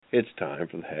It's time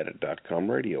for the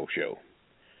Hadit.com radio show.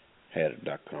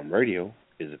 Hadit.com radio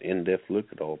is an in-depth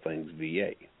look at all things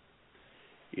VA.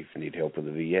 If you need help with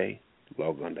the VA,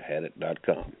 log on to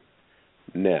Hadit.com.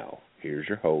 Now, here's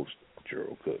your host,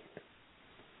 Gerald Cook.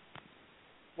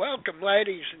 Welcome,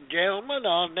 ladies and gentlemen,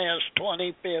 on this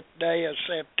 25th day of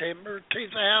September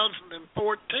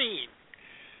 2014.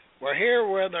 We're here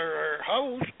with our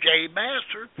host, Jay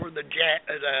Bassert, for the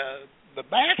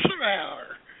Bassert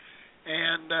Hour.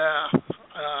 And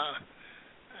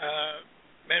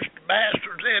Mr.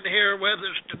 Bassert's in here with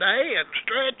us today, and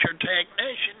Stretcher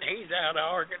Technician, he's out of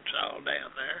Arkansas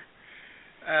down there.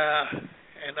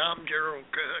 And I'm Gerald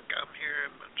Cook, I'm here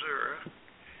in Missouri.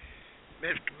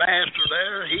 Mr. Bassert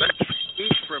there,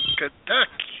 he's from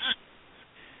Kentucky.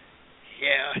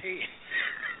 Yeah,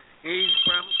 he's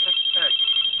from Kentucky.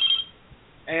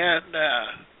 And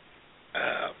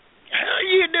how are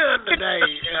you doing today,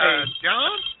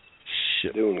 John?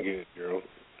 Doing good, Gerald.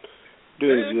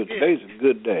 Doing good. Today's a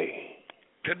good day.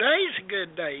 Today's a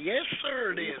good day. Yes,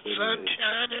 sir, it is. Sun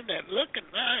shining and looking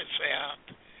nice out.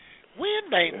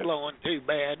 Wind ain't blowing too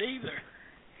bad either.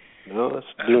 No,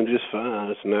 it's doing just fine.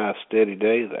 It's a nice, steady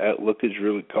day. The outlook is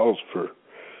really calls for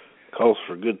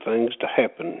good things to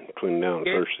happen between now and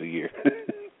the first of the year.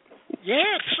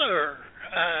 Yes, sir.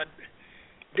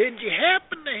 Did you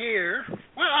happen to hear?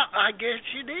 Well, I guess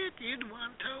you did. You the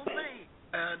one told me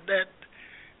that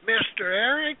Mr.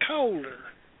 Eric Holder.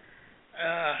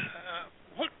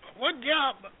 What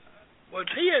job was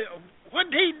he?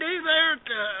 What did he do there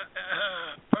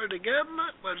for the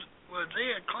government? Was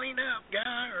he a cleanup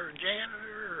guy or a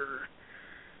janitor?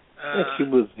 I think he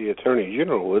was the Attorney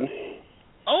General, wasn't he?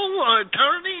 Oh,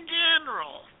 Attorney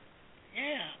General.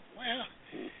 Yeah. Well,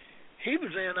 he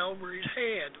was in over his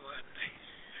head, wasn't he?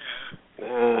 I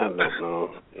don't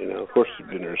know. Of course, he's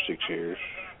been there 6 years.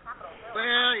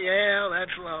 Well, yeah,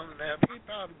 that's long enough. He's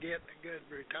probably getting a good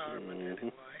retirement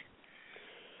anyway.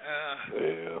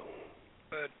 Yeah.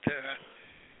 But,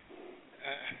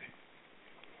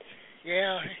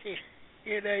 yeah,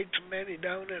 he'd ate so many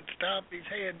donuts, top his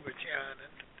head was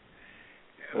shining.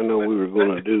 I know we were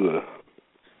going to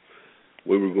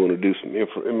do some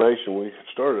information. We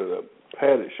started a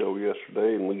Hadit show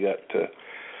yesterday, and we had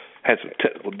some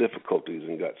technical difficulties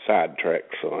and got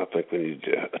sidetracked. So I think we need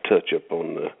a touch up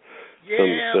on some of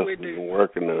the stuff we've been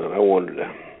working on. I wanted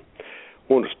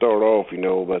to start off,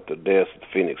 about the deaths at the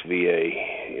Phoenix VA,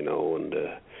 and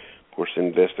of course the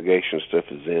investigation stuff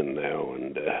is in now,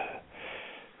 and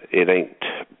it ain't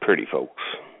pretty, folks.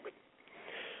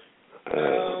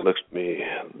 Looks to me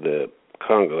the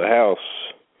House,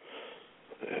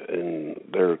 and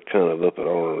they're kind of up in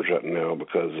arms right now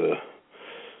because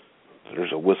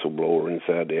there's a whistleblower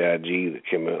inside the IG that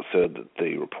came out and said that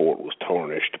the report was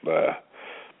tarnished by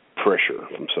pressure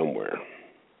from somewhere.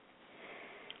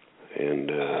 And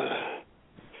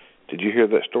did you hear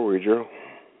that story, Gerald?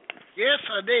 Yes,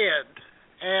 I did.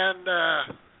 And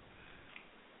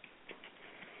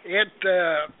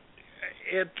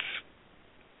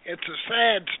it's a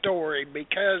sad story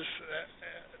because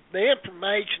the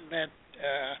information that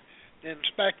the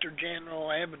Inspector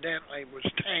General evidently was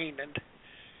tainted,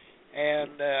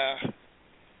 and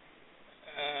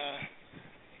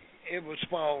it was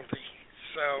faulty.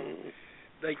 So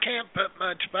they can't put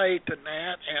much faith in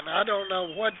that, and I don't know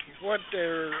what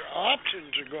their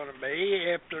options are going to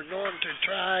be if they're going to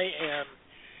try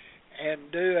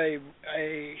and do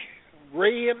a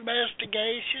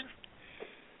reinvestigation.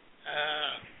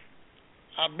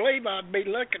 I believe I'd be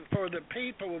looking for the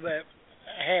people that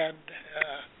had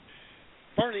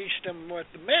furnished them with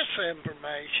the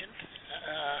misinformation,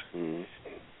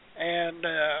 and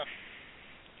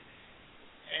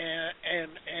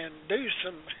do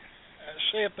some,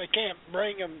 see if they can't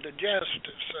bring them to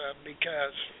justice,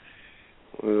 because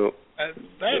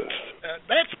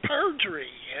that's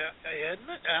perjury, isn't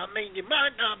it? I mean, you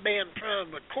might not be in front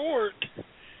of a court,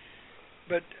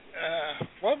 but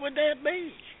what would that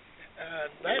be?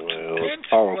 That's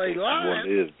intentionally lying. What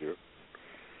it is,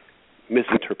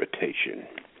 misinterpretation.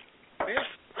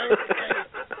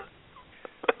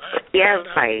 Yeah,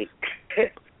 right.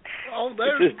 Oh,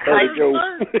 there's Joe.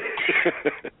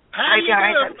 Hi,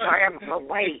 guys. I'm sorry I'm so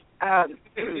late.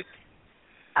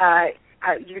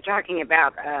 You're talking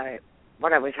about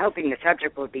what I was hoping the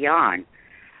subject would be on.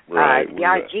 Right. The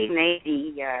IG made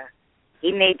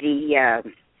the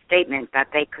statement that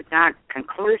they could not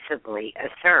conclusively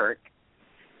assert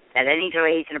that any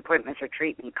delays in appointments or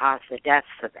treatment caused the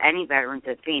deaths of any veterans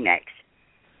in Phoenix.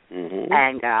 Mm-hmm.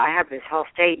 And I have this whole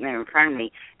statement in front of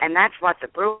me, and that's what the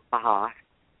brouhaha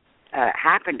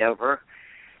happened over,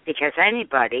 because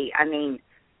anybody, I mean,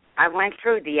 I went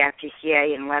through the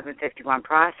FTCA and 1151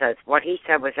 process. What he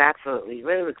said was absolutely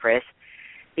ludicrous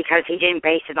because he didn't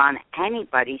base it on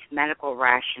anybody's medical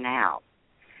rationale.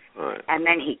 Right. And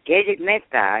then he did admit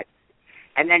that.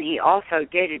 And then he also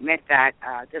did admit that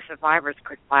the survivors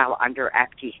could file under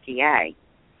FTCA.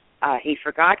 He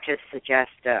forgot to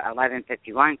suggest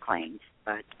 1151 claims,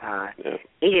 but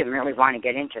he didn't really want to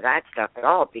get into that stuff at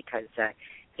all because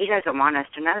he doesn't want us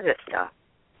to know this stuff.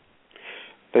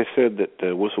 They said that the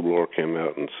whistleblower came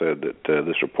out and said that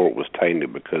this report was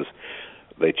tainted because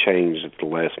they changed at the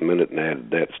last minute and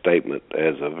added that statement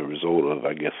as of a result of,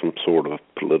 I guess, some sort of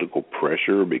political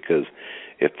pressure, because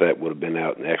if that would have been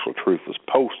out and the actual truth was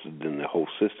posted, then the whole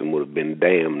system would have been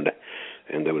damned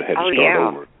and they would have had to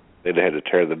start over. They'd have had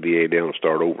to tear the VA down and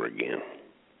start over again.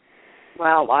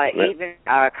 Well, even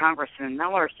Congressman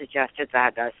Miller suggested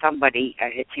that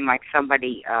it seemed like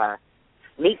somebody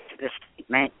leaked the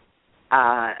statement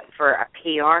for a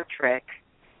PR trick,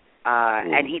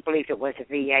 and he believed it was a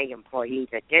VA employee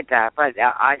that did that, but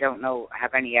I don't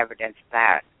have any evidence of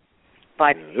that.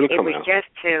 But it was out. Just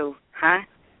to,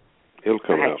 It'll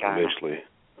come ahead, out John. eventually.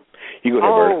 You go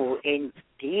ahead, Oh,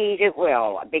 indeed it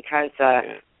will, because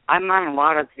I'm on a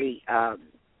lot of the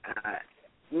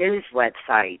news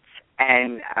websites,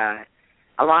 and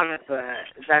a lot of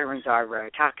veterans are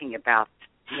talking about,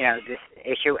 this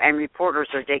issue, and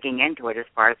reporters are digging into it as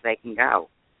far as they can go.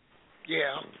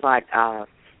 Yeah. But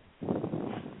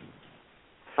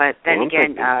then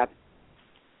again, John,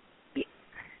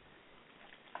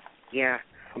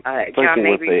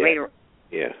 maybe later.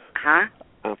 Yeah. Huh?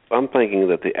 I'm thinking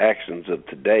that the actions of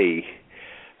today,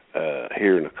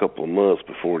 here in a couple of months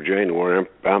before January,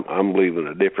 I'm believing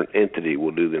a different entity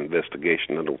will do the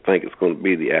investigation. I don't think it's going to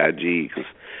be the IG, because,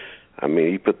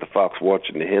 you put the fox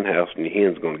watching the hen house and the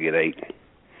hen's going to get ate.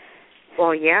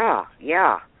 Well, yeah.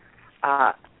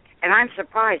 And I'm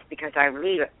surprised because I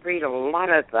read a lot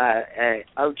of the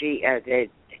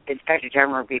Inspector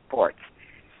General reports.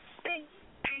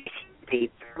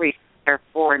 They're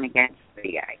for and against the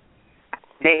VA.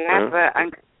 They have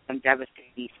some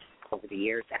devastating over the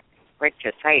years. I'm quick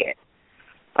to say it.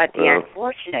 But the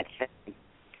unfortunate thing,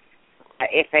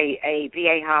 if a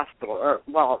VA hospital,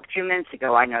 2 minutes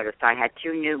ago I noticed I had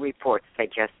 2 new reports they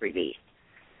just released.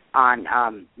 One's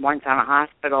on a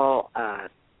hospital,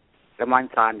 the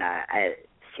one's on a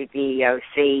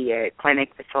CBOC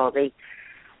clinic facility.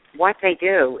 What they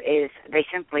do is they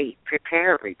simply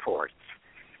prepare reports.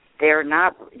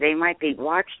 They might be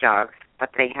watchdogs,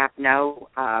 but they have no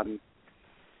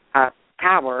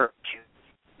power to.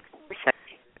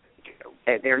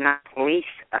 They're not police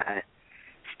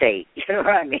state. You know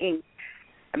what I mean?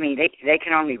 They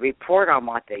can only report on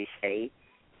what they see.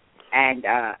 And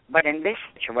but in this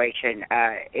situation,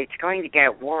 it's going to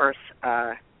get worse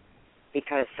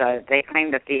because they claim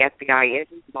that the FBI is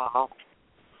involved.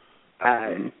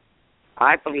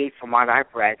 I believe, from what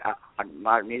I've read on a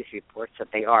lot of news reports,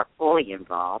 that they are fully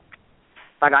involved.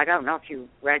 But I don't know if you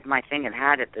read my thing and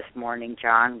had it this morning,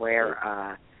 John, where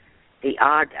the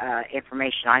odd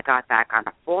information I got back on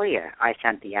a FOIA I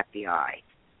sent the FBI.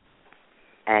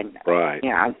 And, right.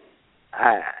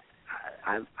 I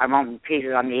won't repeat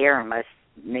it on the air unless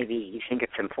maybe you think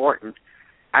it's important.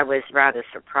 I was rather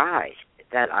surprised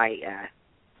that I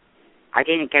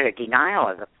didn't get a denial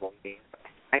of the FOIA.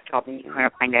 I told me you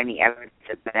couldn't find any evidence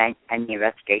of any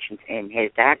investigations in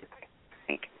his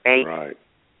database. Right.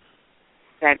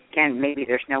 That, again, maybe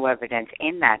there's no evidence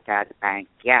in that data bank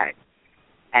yet.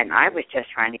 And I was just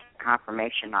trying to get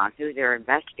confirmation on who they're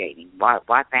investigating, what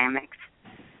Amex,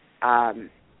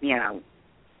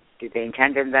 do they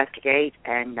intend to investigate?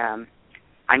 And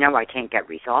I know I can't get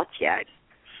results yet.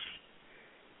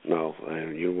 No,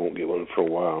 and you won't get one for a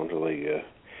while until they're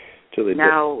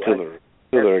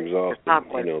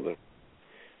exhausted.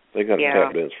 They got to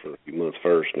tap dance for a few months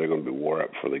first, and they're going to be wore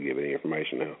out before they give any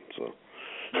information out. So.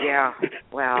 Yeah,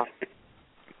 well,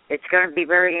 it's going to be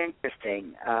very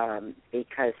interesting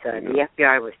because the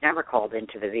FBI was never called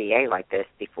into the VA like this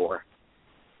before.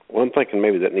 Well, I'm thinking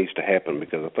maybe that needs to happen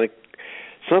because I think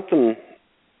something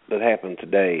that happened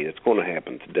today, that's going to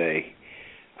happen today,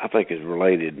 I think is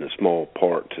related in a small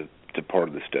part to part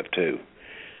of this stuff too.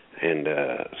 And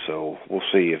so we'll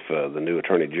see if the new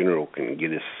Attorney General can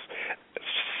get his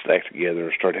act together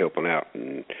and start helping out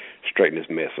and straighten this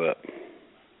mess up.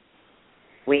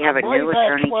 We have a new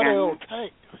Attorney General.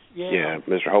 Yeah,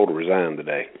 Mr. Holder resigned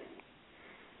today.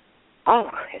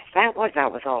 Oh, is that what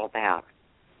that was all about?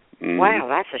 Mm. Wow,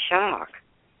 that's a shock.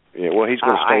 Yeah, well, he's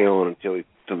going to stay on until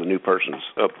the new person's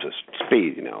up to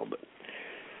speed, But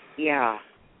yeah,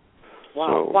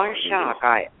 well, what a shock!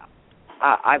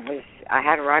 I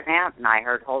had to run out, and I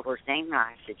heard Holder's name, and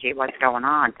I said, "Gee, what's going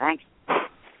on?" Thanks for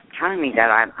telling me that.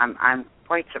 I'm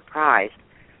quite surprised.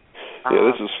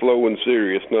 Yeah, this is slow and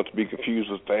serious, not to be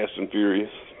confused with Fast and Furious.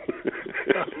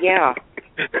 Yeah.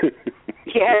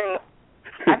 Yeah.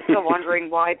 I'm still wondering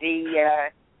why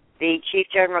the Chief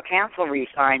General Counsel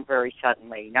resigned very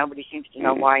suddenly. Nobody seems to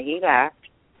know why he left.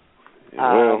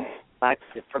 Well, but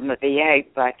from the VA,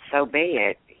 but so be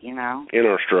it, you know. In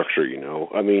our structure, you know.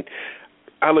 I mean,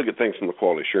 I look at things from a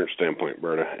quality assurance standpoint,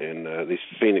 Berta, and these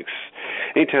Phoenix,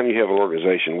 anytime you have an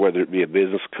organization, whether it be a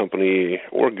business company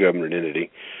or a government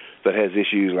entity that has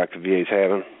issues like the VA's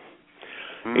having,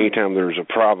 anytime there's a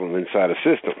problem inside a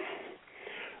system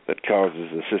that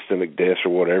causes a systemic death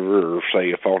or whatever, or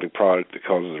say a faulty product that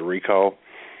causes a recall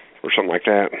or something like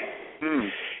that,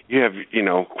 you have, you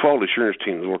know, quality assurance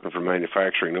teams working for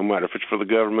manufacturing, no matter if it's for the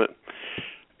government,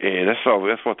 and that's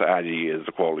what the IG is,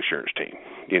 the quality assurance team.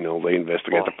 You know, they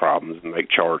investigate the problems and make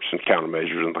charts and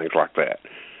countermeasures and things like that.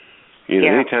 You know,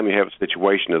 anytime you have a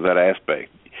situation of that aspect,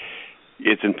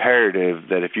 it's imperative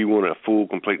that if you want a full,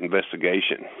 complete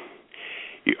investigation,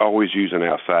 you always use an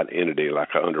outside entity like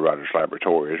an underwriters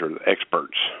laboratories or the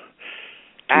experts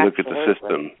to look at the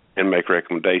system and make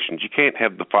recommendations. You can't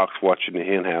have the fox watching the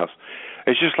hen house.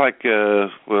 It's just like,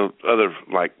 other,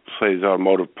 like, say, the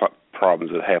automotive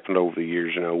problems that happened over the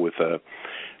years, you know, with,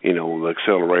 you know, the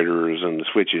accelerators and the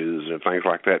switches and things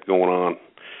like that going on.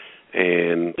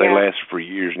 And they lasted for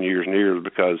years and years and years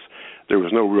because there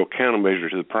was no real countermeasure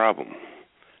to the problem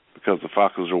because the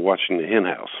foxes were watching the hen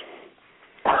house.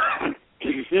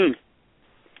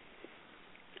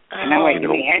 I know what you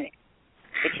mean.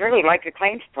 It's really like the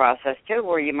claims process, too,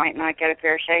 where you might not get a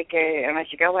fair shake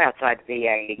unless you go outside the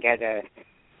VA to get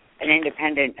an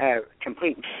independent,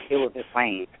 complete view of the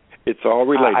claim. It's all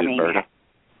related, Berta.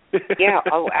 Yeah,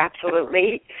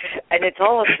 absolutely. And it's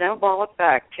all a snowball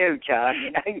effect, too, John.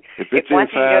 You know, if it's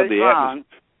inside the wrong,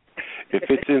 if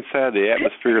it's inside the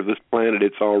atmosphere of this planet,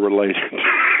 it's all related.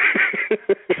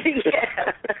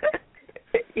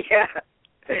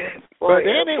 But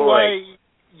anyway,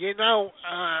 you know,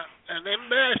 an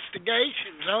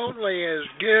investigation's only as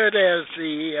good as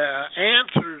the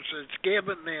answers it's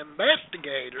given the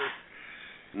investigator,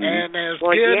 and as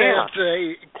good as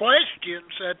the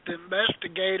questions that the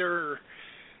investigator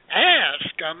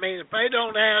asks. I mean, if they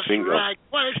don't ask the right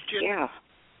question,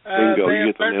 then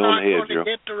they're not going to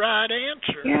get the right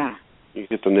answer. Yeah. You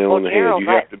hit the nail on the head. You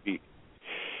have to be...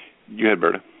 Go ahead,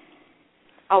 Berta.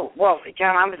 Oh, well,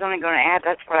 John, I was only going to add,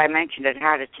 that's what I mentioned at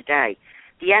How Did Today.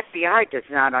 The FBI does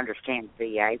not understand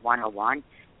VA 101.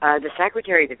 The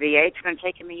Secretary of the VA, it's going to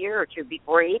take him a year or two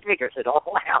before he figures it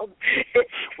all out.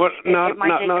 Well,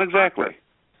 not exactly.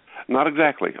 Not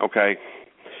exactly, okay.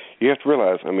 You have to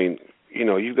realize, I mean, you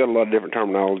know, you've got a lot of different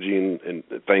terminology and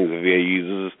things the VA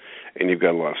uses, and you've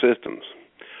got a lot of systems.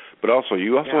 But also,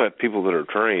 you also have people that are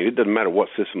trained. It doesn't matter what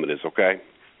system it is, okay?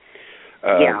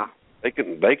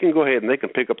 They can go ahead and they can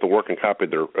pick up the working copy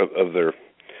of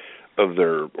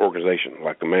their organization,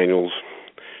 like the manuals,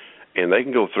 and they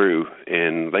can go through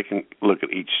and they can look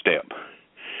at each step.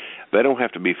 They don't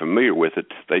have to be familiar with it.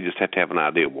 They just have to have an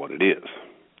idea of what it is.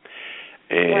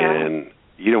 And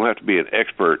you don't have to be an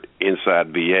expert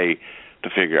inside VA to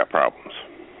figure out problems.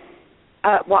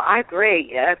 Well, I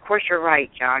agree. Of course, you're right,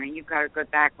 John, and you've got a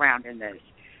good background in this.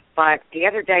 But the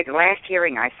other day, the last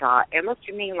hearing I saw, it looked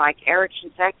to me like Eric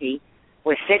Shinseki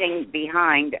was sitting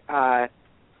behind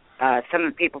some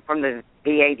of the people from the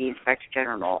VA, the Inspector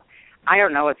General. I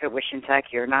don't know if it was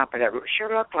Shinseki or not, but it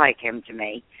sure looked like him to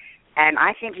me. And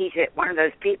I think he's one of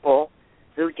those people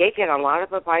who did get a lot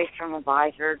of advice from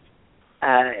advisors.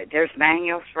 There's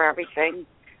manuals for everything,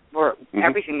 where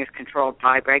everything is controlled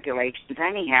by regulations.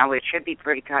 Anyhow, it should be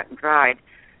pretty cut and dried.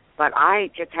 But I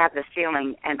just have this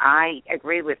feeling, and I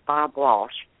agree with Bob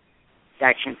Walsh,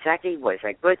 that Shinseki was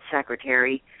a good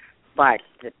secretary, but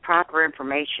the proper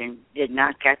information did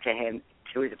not get to him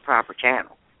through the proper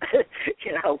channel.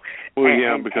 You know.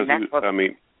 Well, because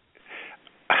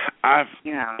I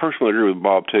personally agree with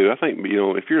Bob too. I think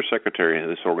if you're a secretary of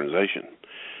this organization,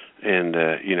 and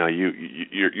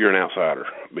you're an outsider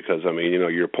because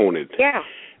you're appointed,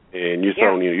 and you're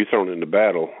thrown into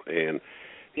battle, and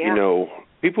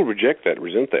people reject that,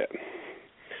 resent that.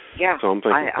 Yeah. So I'm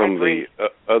thinking some of the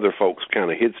other folks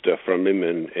kind of hid stuff from him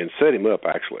and set him up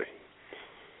actually.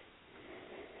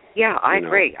 Yeah, I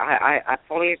agree. I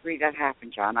fully agree that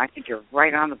happened, John. I think you're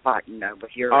right on the button, though,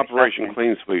 with your Operation assessment.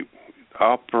 Clean Sweep.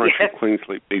 Operation Clean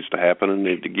Sweep needs to happen, and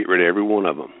need to get rid of every one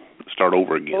of them. Start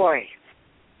over again.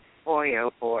 Boy,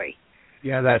 oh boy.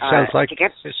 Yeah, that sounds like a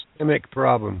systemic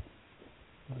problem.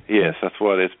 Yes, that's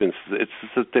what it's been. It's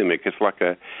systemic. It's like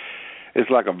it's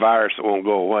like a virus that won't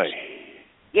go away.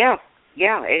 Yeah,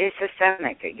 it is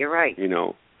systemic. You're right. You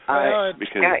know,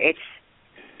 because it's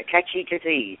a catchy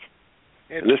disease.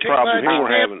 It's this problem here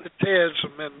we're having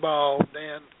hypnotism involved,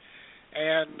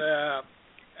 and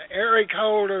Eric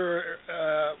Holder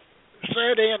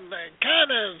said in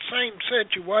kind of the same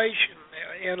situation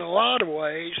in a lot of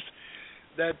ways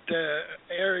that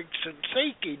Eric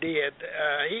Shinseki did.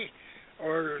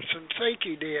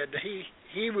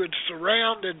 He was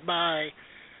surrounded by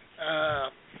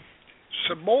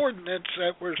subordinates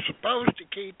that were supposed to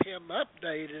keep him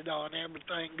updated on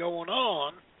everything going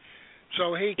on,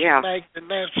 so he could make the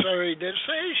necessary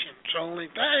decisions. Only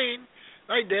thing,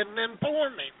 they didn't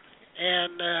inform him,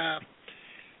 and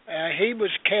he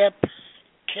was kept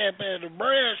at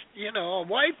abreast,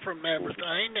 away from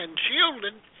everything and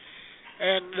shielded,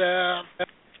 and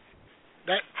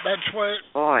that's what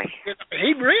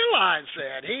he realized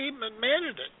that. He even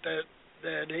admitted it,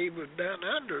 that he was done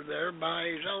under there by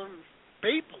his own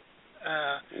people.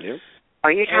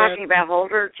 Are you talking about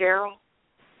Holder, Gerald?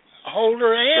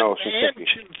 Holder and Shinseki.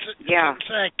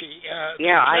 Shinseki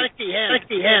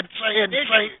had said.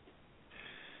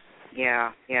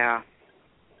 Yeah.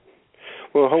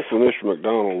 Well, hopefully Mr.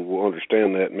 McDonald will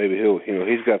understand that. Maybe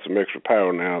he's got some extra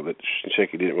power now that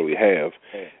Shinseki didn't really have,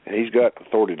 and he's got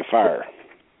authority to fire.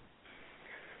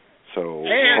 So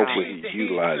hopefully he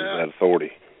utilizes that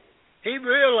authority. He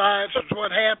realizes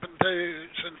what happened to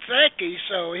Shinseki,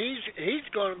 so he's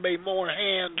going to be more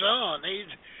hands-on.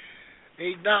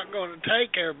 He's not going to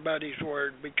take everybody's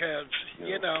word because,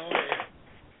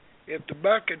 if the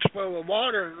bucket's full of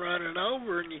water and running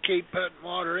over and you keep putting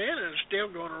water in it, it's still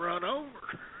going to run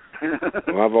over.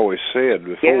 Well, I've always said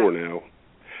before now,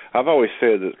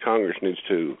 that Congress needs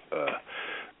to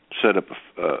set up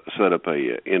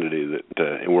a entity that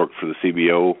and work for the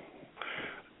CBO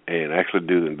and actually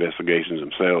do the investigations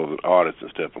themselves, audits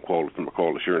and stuff, from a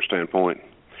quality assurance standpoint,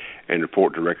 and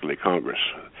report directly to Congress.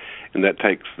 And that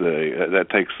takes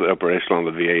the upper echelon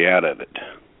of the VA out of it.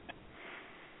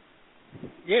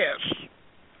 Yes.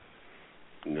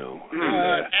 No.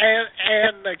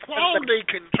 And the quality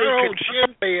control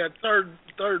should be a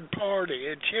third party.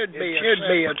 It should be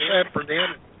a separate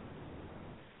entity.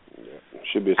 Yeah, it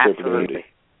should be a separate entity.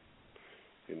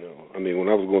 I mean, when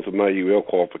I was going through my UL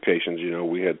qualifications,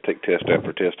 we had to take test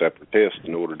after test after test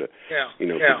in order to,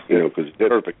 because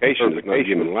certification is not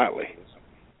given lightly.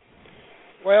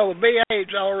 Well, the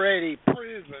VA's already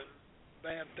proven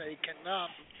that they cannot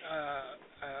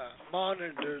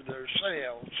monitor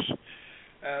themselves.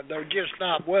 They're just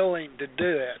not willing to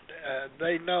do it.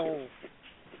 They know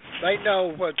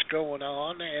what's going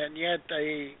on, and yet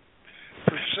they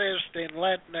persist in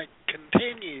letting it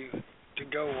continue to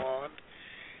go on,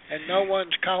 and no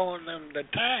one's calling them to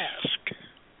task.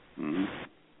 Mm-hmm.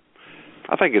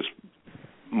 I think it's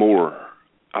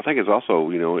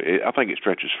also, I think it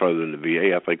stretches further than the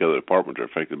VA. I think other departments are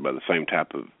affected by the same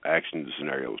type of action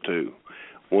scenarios, too.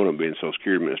 One of them being Social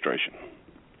Security Administration.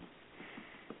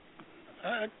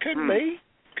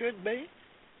 Could be.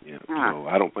 Yeah, so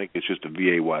I don't think it's just a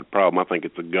VA-wide problem. I think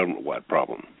it's a government-wide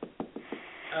problem.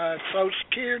 Social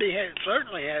Security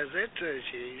certainly has its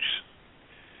issues.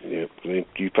 Yeah,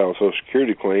 you file a Social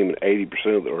Security claim, and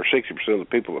 80% or 60% of the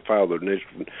people that file their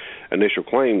initial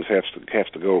claims have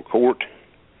to go to court,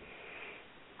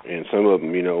 and some of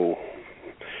them,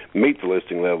 meet the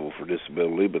listing level for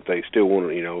disability, but they still want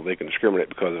to, they can discriminate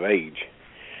because of age,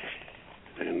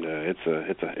 and it's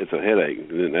a headache.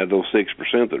 And those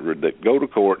 6% that go to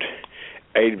court,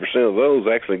 80% of those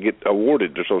actually get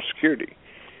awarded their Social Security.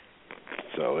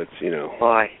 So it's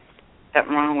Boy,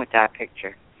 something wrong with that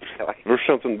picture. There's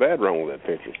something bad wrong with that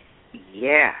picture.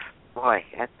 Yeah, boy,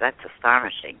 that's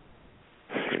astonishing.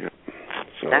 Yeah.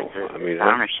 So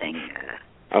astonishing.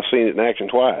 I've seen it in action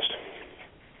twice.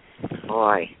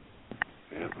 Boy.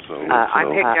 Yeah, I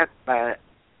picked up.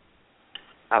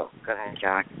 Go ahead,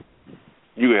 John.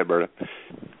 You go ahead, Berta.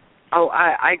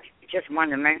 I just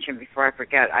wanted to mention before I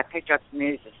forget. I picked up some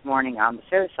news this morning on the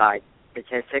suicide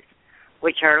statistics,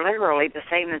 which are literally the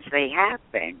same as they have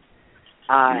been.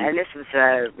 And this is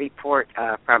a report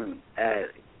from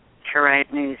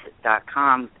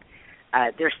CurrentNews.com.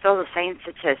 They're still the same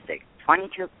statistic.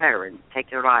 22 veterans take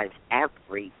their lives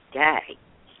every day.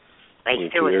 They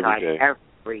suicide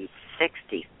every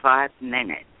 65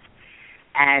 minutes.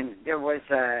 And there was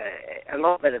a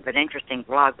little bit of an interesting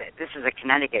blog. This is a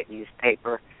Connecticut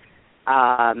newspaper.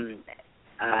 The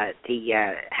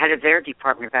head of their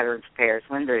Department of Veterans Affairs,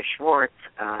 Linda Schwartz,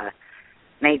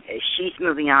 she's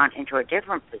moving on into a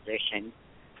different position,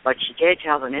 but she did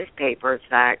tell the newspapers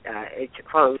that, it's a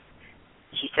quote,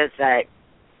 she says that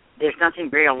there's nothing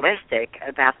realistic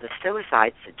about the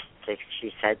suicide statistics,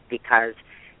 she said, because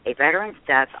a veteran's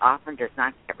death often does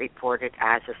not get reported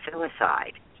as a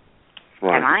suicide.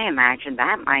 Right. And I imagine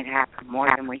that might happen more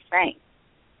than we think.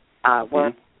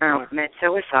 Well, commit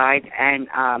suicide, and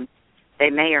they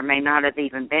may or may not have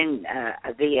even been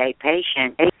a VA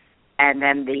patient, and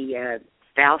then the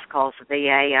spouse calls the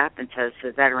VA up and says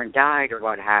the veteran died or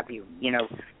what have you,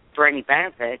 for any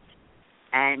benefits,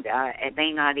 and it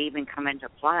may not even come into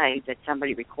play that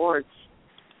somebody records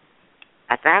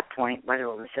at that point whether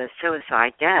it was a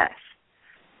suicide death.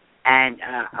 And,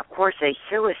 of course, a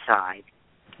suicide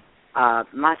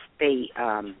must be,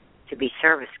 to be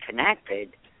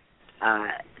service-connected,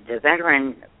 the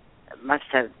veteran must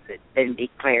have been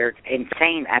declared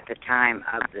insane at the time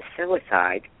of the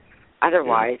suicide.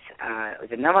 Otherwise,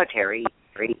 the military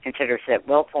considers it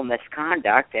willful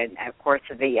misconduct, and, of course,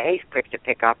 the VA is quick to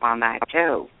pick up on that,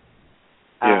 too.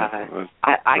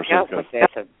 I dealt with this.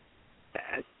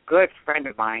 A good friend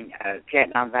of mine, a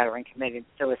Vietnam veteran, committed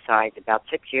suicide about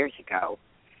 6 years ago,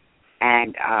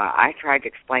 and I tried to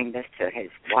explain this to his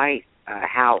wife,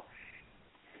 how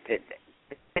the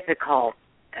difficult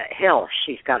hill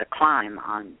she's got to climb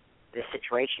on this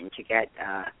situation to get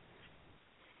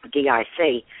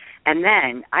DIC. And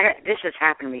then, this has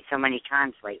happened to me so many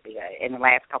times lately, in the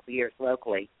last couple of years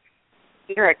locally.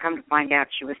 Here I come to find out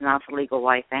she was not the legal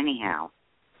wife anyhow.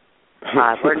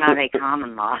 We're not a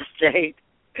common law state.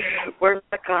 We're not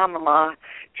a common law,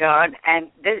 John. And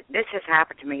this has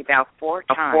happened to me about four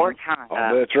times.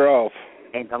 That's rough.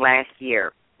 In the last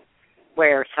year,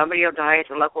 where somebody will die at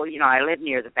the local, I live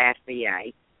near the Bass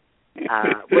VA,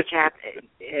 which happens,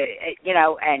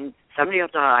 and somebody will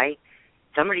die.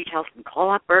 Somebody tells them, call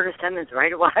up Berta Simmons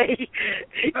right away.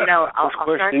 I'll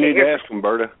first question you need to ask them,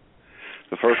 Berta.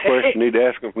 The first question you need to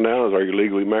ask them from now is, are you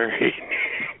legally married?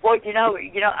 Well,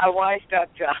 I wised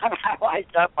up, John. I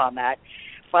wised up on that.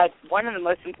 But one of the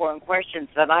most important questions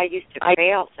that I used to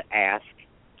fail to ask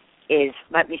is,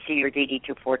 let me see your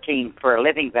DD-214 for a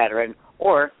living veteran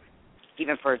or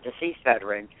even for a deceased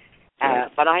veteran.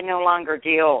 But I no longer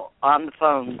deal on the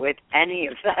phone with any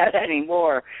of that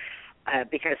anymore.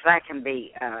 Because that can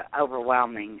be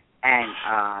overwhelming, and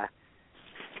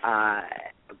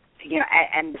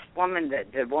and this woman,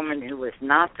 the woman who was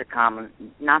not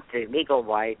the legal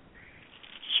wife,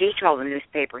 she told the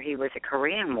newspaper he was a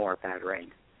Korean War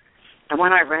veteran. And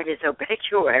when I read his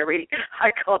obituary,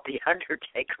 I called the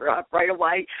undertaker up right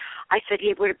away. I said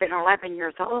he would have been 11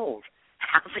 years old.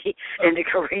 How's he in the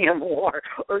Korean War,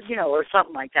 or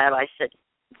something like that? I said,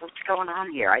 what's going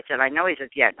on here? I said, I know he's a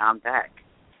Vietnam vet.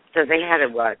 So they had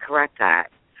to correct that.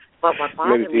 But what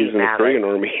bothered me about it... Maybe he's in the Korean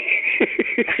Army.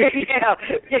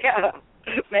 yeah,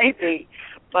 maybe.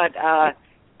 But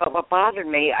what bothered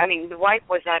me, the wife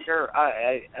was under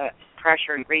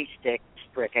pressure and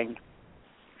grief-stricken,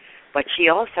 but she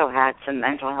also had some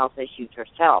mental health issues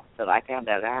herself that I found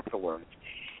out afterwards.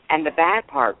 And the bad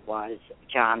part was,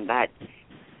 John, that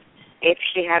if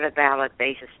she had a valid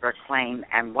basis for a claim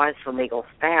and was the legal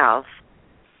spouse,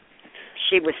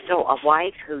 she was still a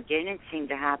wife who didn't seem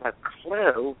to have a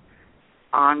clue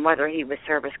on whether he was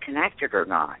service-connected or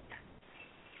not.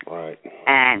 Right.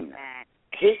 And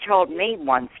he told me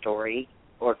one story,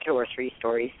 or two or three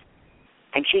stories,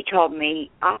 and she told me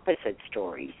opposite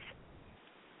stories.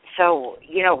 So,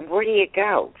 where do you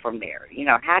go from there?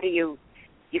 How do you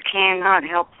cannot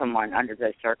help someone under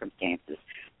those circumstances.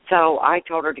 So I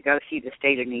told her to go see the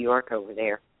state of New York over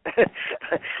there.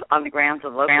 On the grounds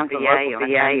of local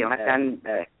VA, and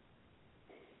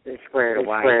squared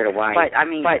away.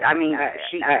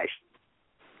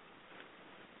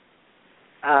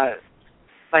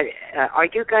 But are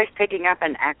you guys picking up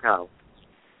an echo?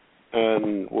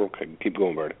 We're okay. Keep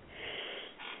going, Bertie.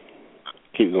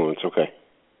 Keep going. It's okay.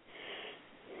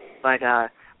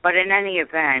 But in any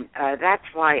event, that's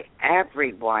why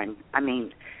everyone.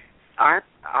 Our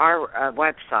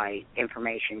website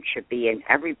information should be in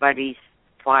everybody's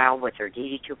file with their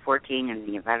DD-214 in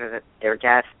the event of their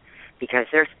death, because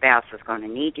their spouse is going to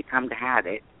need to come to have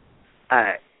it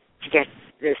to get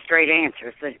the straight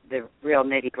answers, the real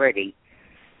nitty-gritty.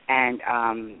 And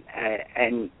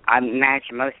I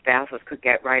imagine most spouses could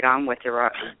get right on with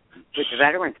the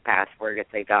veteran's password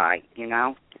if they die.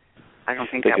 I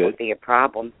don't think that would be a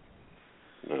problem.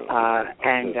 No,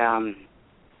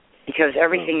 because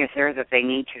everything is there that they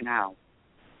need to know.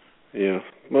 Yeah.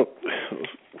 Well,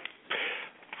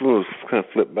 we'll kind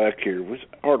of flip back here. Which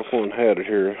article had it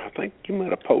here? I think you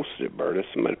might have posted it, Bertie.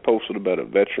 Somebody posted about a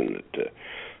veteran that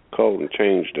called and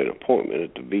changed an appointment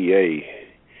at the VA,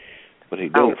 but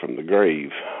he'd done it from the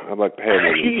grave. I'd like to have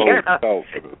one of the phone calls.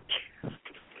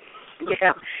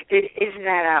 Yeah, isn't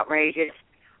that outrageous?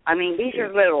 I mean, these are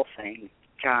little things,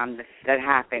 John, that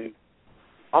happen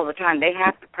all the time. They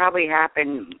have to probably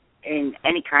happen in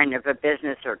any kind of a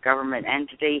business or government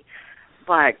entity,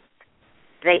 but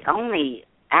they only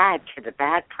add to the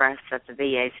bad press that the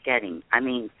VA is getting. I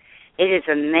mean, it is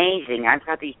amazing. I've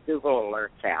got these Google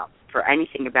alerts out for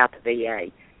anything about the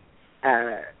VA.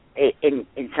 In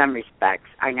some respects,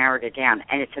 I narrowed it down,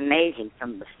 and it's amazing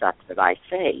some of the stuff that I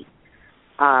see.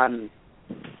 And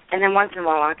then once in a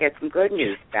while, I'll get some good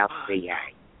news about the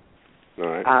VA. All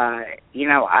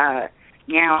right.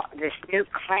 Now, this new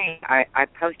claim, I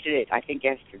posted it, I think,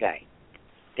 yesterday.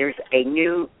 There's a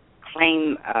new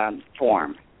claim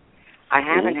form. I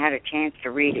haven't had a chance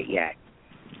to read it yet.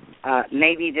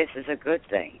 Maybe this is a good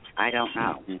thing. I don't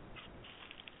know.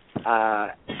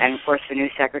 And, of course, the new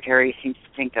secretary seems to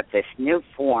think that this new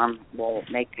form will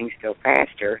make things go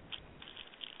faster.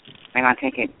 And I'm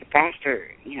thinking,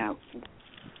 faster,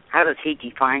 how does he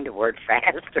define the word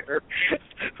faster?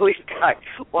 We've got,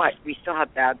 we still have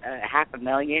about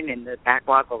 500,000 in the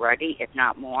backlog already, if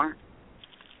not more.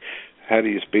 How do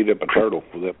you speed up a turtle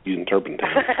without using turpentine?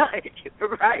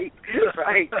 Right.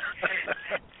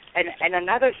 And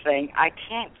another thing, I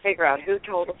can't figure out who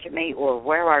told it to me or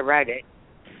where I read it,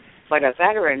 but a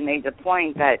veteran made the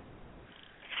point that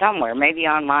somewhere, maybe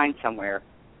online somewhere,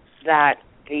 that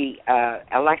the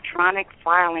electronic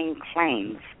filing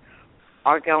claims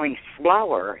are going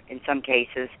slower in some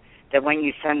cases than when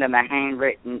you send them a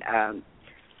handwritten,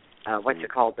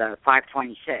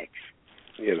 526.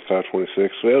 Yeah, the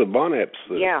 526. Well, the bond apps,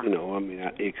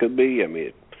 it could be.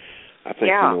 I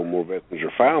think more veterans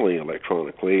are filing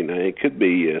electronically. Now, it could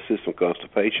be system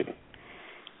constipation.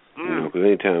 Because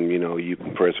anytime, you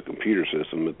compress a computer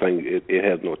system, it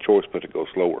has no choice but to go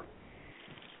slower.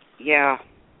 Yeah.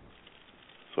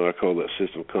 So I call that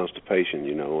system constipation.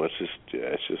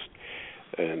 It's just,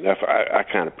 and I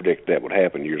kind of predicted that would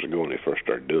happen years ago when they first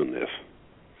started doing this.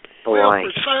 Well,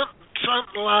 for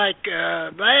something like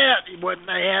that, wouldn't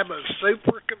they have a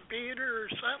supercomputer or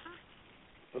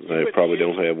something? They probably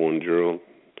don't have one, Gerald.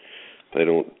 They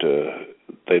don't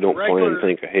plan and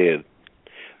think ahead.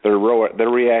 They're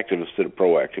reactive instead of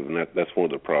proactive, and that's one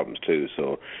of their problems too.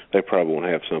 So they probably won't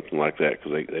have something like that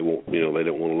because they won't, they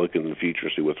don't want to look in the future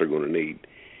and see what they're going to need.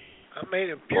 I mean,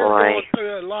 if you're going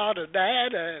through a lot of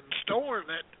data and storing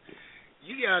it,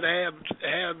 you got to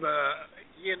have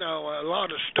a lot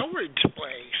of storage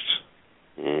space.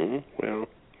 Well,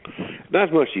 not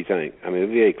as much as you think. I mean,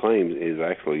 the VA claims is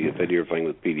actually, if they do everything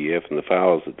with PDF and the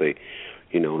files that they,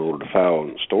 in order to file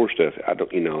and store stuff,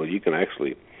 you can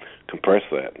actually compress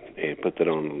that and put that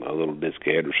on a little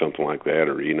diskette or something like that,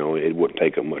 or, it wouldn't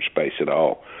take up much space at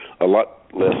all. A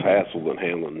lot less hassle than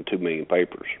handling 2 million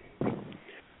papers.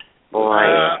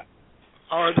 Are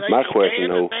they my question,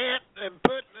 though, that and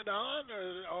putting it on,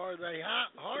 or are they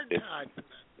hard typing it?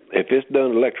 If it's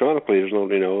done electronically, there's no,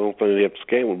 the only thing you have to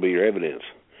scan will be your evidence,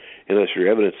 unless your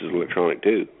evidence is electronic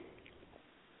too.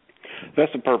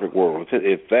 That's the perfect world.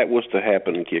 If that was to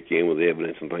happen and kick in with the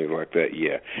evidence and things like that,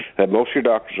 yeah. Most of your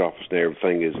doctor's office and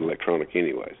everything is electronic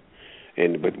anyways.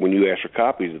 But when you ask for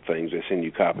copies of things, they send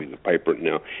you copies of paper.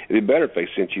 Now, it'd be better if they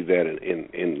sent you that in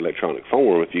electronic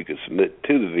form, if you could submit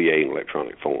to the VA in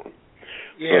electronic form.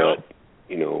 Yeah. But,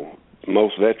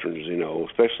 most veterans,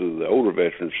 especially the older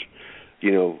veterans,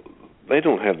 they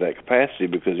don't have that capacity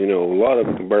because, a lot of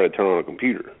them can barely turn on a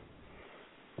computer.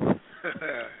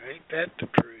 Ain't that the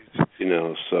truth?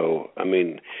 So,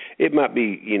 it might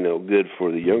be, good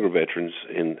for the younger veterans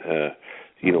and,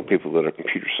 people that are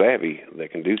computer savvy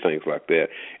that can do things like that.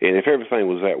 And if everything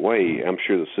was that way, I'm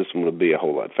sure the system would be a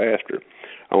whole lot faster.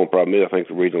 The only problem is I think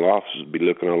the regional offices would be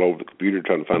looking all over the computer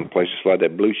trying to find a place to slide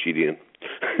that blue sheet in.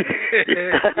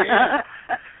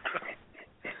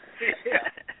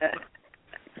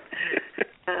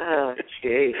 Oh,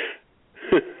 jeez.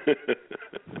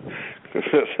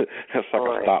 That's like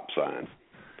a stop sign.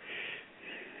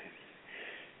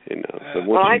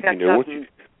 So I got something.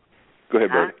 Go ahead,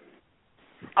 Bertie.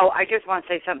 I just want to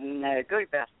say something good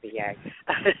about the VA.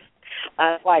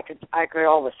 I could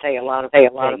always say a lot of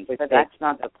things, but that's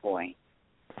not the point.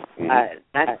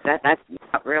 That's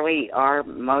not really our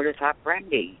modus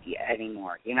operandi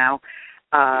anymore.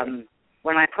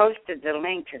 When I posted the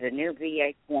link to the new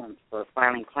VA forms for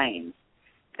filing claims,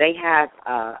 they have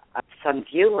some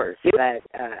viewers that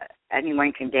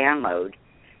anyone can download,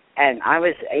 and I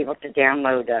was able to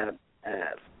download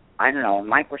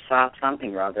Microsoft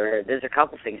something or other. There's a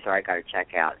couple things that I got to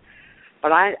check out.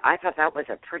 But I thought that was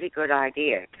a pretty good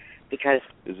idea because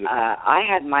I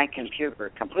had my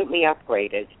computer completely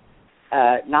upgraded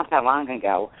not that long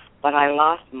ago, but I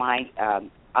lost my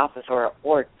Office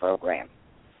Word program.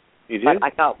 You did? But I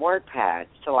got WordPad,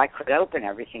 so I could open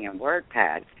everything in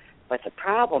WordPad. But the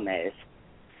problem is,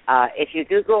 if you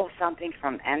Google something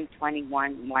from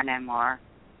M21 1MR,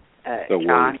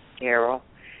 John Carroll,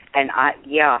 and I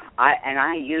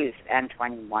use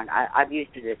M21. I've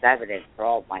used it as evidence for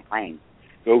all of my claims.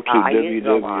 Go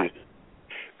to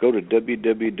Go to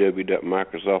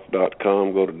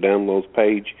www.microsoft.com. Go to Downloads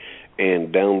page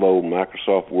and download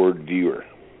Microsoft Word Viewer,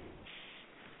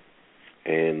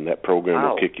 and that program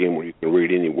will kick in where you can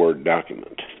read any Word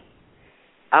document.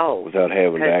 Without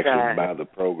having to actually buy the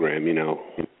program, you know.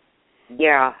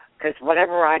 Yeah, because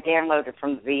whatever I downloaded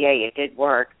from the VA, it did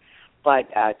work.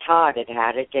 But Todd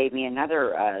had it, gave me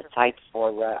another site for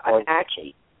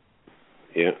Apache.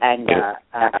 Yeah. And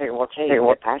I figured, well, tell you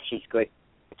what, Apache's good.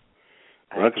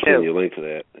 Well, I can send you a link to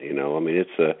that. You know, I mean,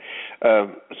 it's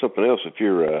something else. If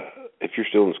you're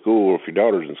still in school, or if your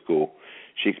daughter's in school,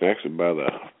 she can actually buy the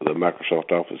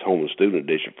Microsoft Office Home and Student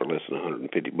Edition for less than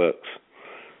 $150.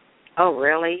 Oh,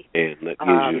 really? And that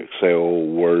gives you Excel,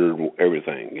 Word,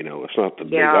 everything. You know, it's not the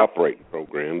big operating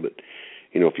program, but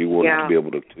you know, if you wanted to be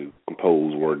able to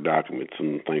compose Word documents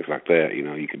and things like that, you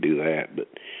know, you could do that. But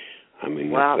I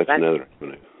mean, that's another.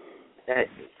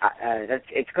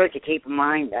 It's good to keep in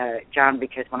mind, John,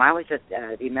 because when I was at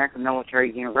the American Military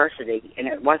University, and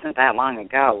it wasn't that long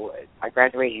ago, I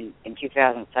graduated in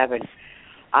 2007,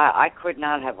 I could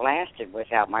not have lasted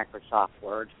without Microsoft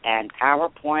Word and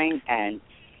PowerPoint and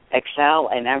Excel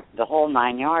and the whole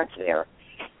 9 yards there.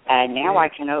 And now I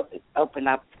can open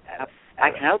up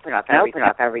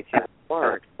everything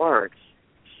with Word.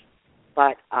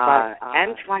 But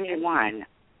M21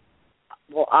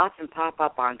 will often pop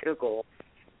up on Google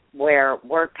where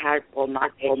WordPad will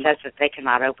not, it says that they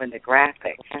cannot open the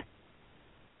graphics.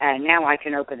 And now I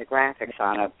can open the graphics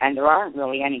on it. And there aren't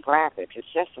really any graphics.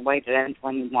 It's just the way that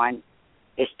M21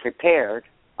 is prepared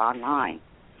online.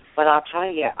 But I'll tell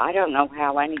you, I don't know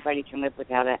how anybody can live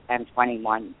without an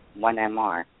M21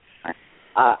 1MR.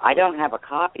 I don't have a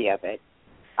copy of it.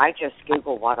 I just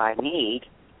Google what I need.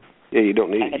 Yeah, you don't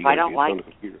need it. If I don't like it, it's on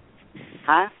the computer.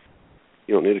 Huh?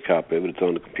 You don't need a copy of it. It's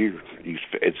on the computer.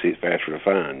 It's faster to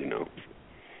find, you know.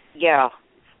 Yeah.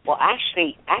 Well,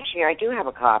 actually, I do have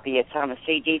a copy. It's on a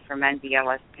CD from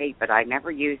NBLSP, but I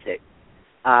never use it.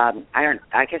 I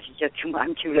guess it's just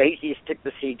I'm too lazy to stick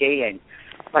the CD in.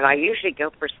 But I usually go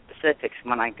for specifics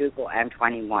when I Google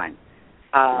M21.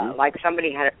 Like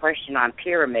somebody had a question on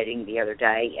pyramiding the other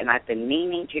day, and I've been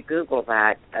meaning to Google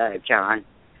that, John,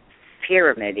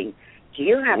 pyramiding. Do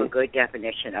you have a good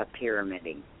definition of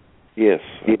pyramiding? Yes,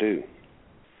 I do.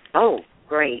 Oh,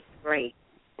 great.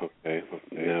 Okay.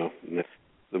 Now,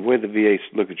 the way the VA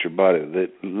look at your body,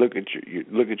 look at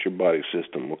your body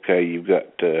system. Okay, you've got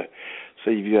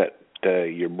say you've got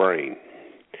your brain,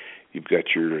 you've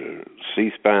got your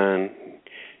C spine,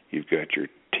 you've got your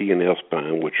T and L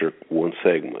spine, which are one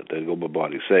segment. They go by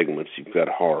body segments. You've got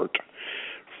a heart.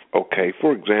 Okay,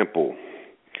 for example,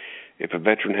 if a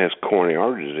veteran has coronary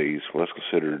artery disease, well, that's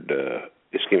considered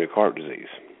ischemic heart disease.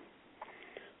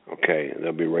 Okay,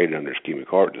 they'll be rated under ischemic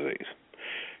heart disease.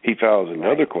 He files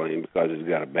another claim because he's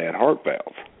got a bad heart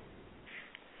valve.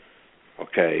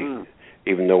 Okay,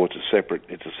 even though it's a separate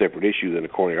issue than a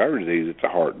coronary artery disease, it's a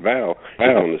heart valve.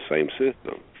 It's on the same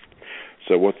system.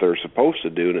 So what they're supposed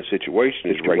to do in a situation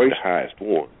is rate the highest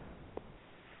one.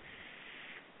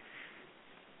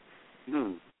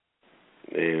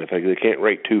 And I think they can't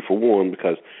rate 2 for 1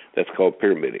 because that's called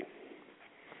pyramiding.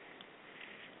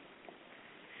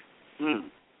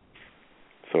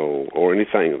 So, or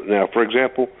anything. Now, for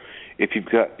example, if you've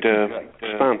got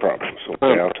spine problems,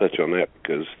 okay, I'll touch on that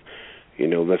because, you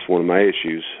know, that's one of my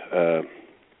issues.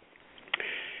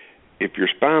 If your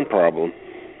spine problem,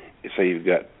 say you've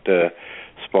got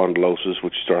spondylosis,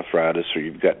 which is arthritis, or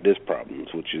you've got disc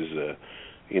problems, which is,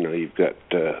 you've got,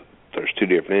 there's two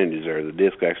different entities there. The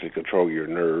disc actually control your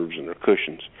nerves and their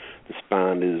cushions. The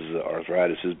spine is,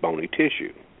 arthritis is bony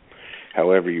tissue.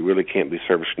 However, you really can't be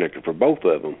service-connected for both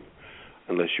of them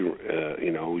unless you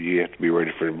have to be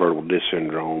ready for invertible disc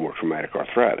syndrome or traumatic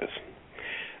arthritis.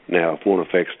 Now, if one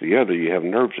affects the other, you have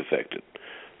nerves affected.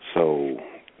 So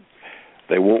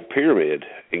they won't pyramid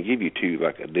and give you two,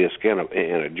 like a disc and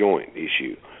a joint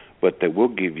issue, but they will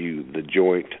give you the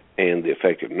joint and the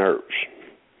affected nerves.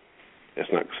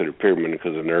 That's not considered pyramid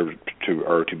because the nerves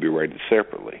are to be rated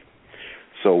separately.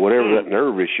 So whatever that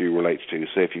nerve issue relates to,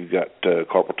 say if you've got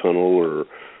carpal tunnel or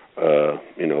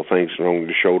things wrong with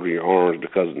your shoulder, your arms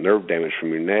because of nerve damage from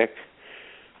your neck,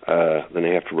 then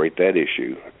they have to rate that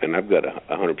issue. And I've got a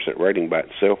 100% rating by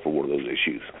itself for one of those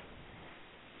issues.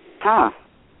 Huh.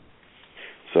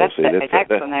 So that's an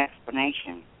excellent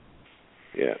explanation.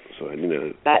 Yeah, so, you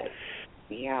know.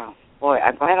 Yeah. Boy,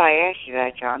 I'm glad I asked you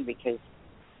that, John, because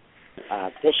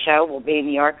this show will be in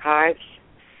the archives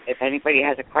if anybody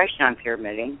has a question on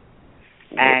pyramiding.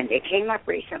 And it came up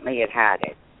recently, it had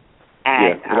it.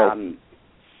 And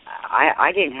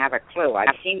I didn't have a clue.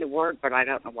 I've seen the word, but I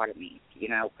don't know what it means, you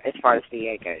know, as far as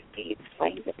VA goes. He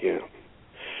explained it. Yeah.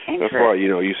 That's why, you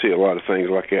know, you see a lot of things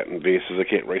like that in VSs. They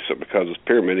can't race up because it's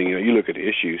pyramiding. You know, you look at the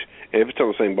issues, and if it's on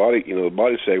the same body, you know, the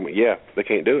body segment, yeah, they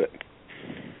can't do it.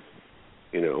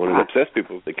 You know, and it upsets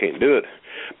people if they can't do it.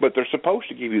 But they're supposed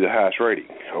to give you the highest rating,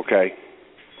 okay?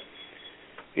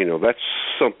 You know, that's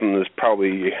something that's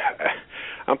probably,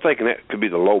 I'm thinking that could be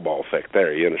the low ball effect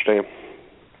there, you understand?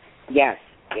 Yes.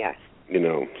 You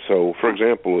know, so for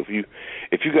example, if you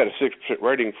got a 6%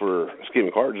 rating for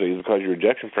ischemic heart disease because your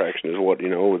ejection fraction is what, you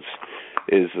know,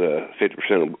 is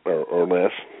 50% or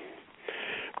less,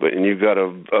 but and you've got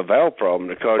a valve problem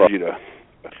that causes you to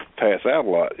pass out a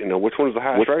lot, you know, which one is the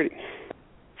highest rating?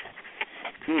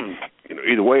 You know,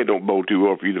 either way, it don't bode too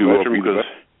well for you, the veteran, because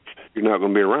you're not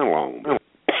going to be around long.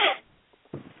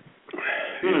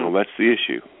 You know, that's the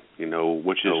issue. You know,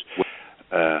 which is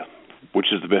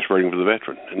the best rating for the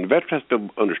veteran, and the veteran has to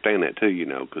understand that too. You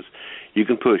know, because you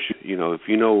can push. You know, if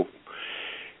you know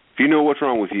what's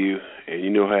wrong with you, and you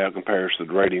know how it compares to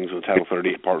the ratings of Title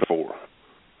 38 Part 4.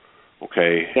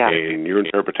 Okay, and your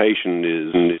interpretation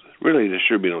is really there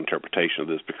should be no interpretation of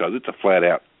this because it's a flat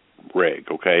out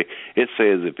reg. Okay, it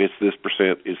says if it's this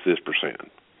percent, it's this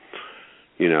percent.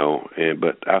 You know,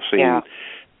 but I've seen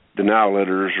denial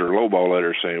letters or lowball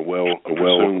letters saying, well,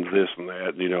 assume this and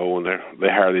that, you know, and they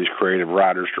hire these creative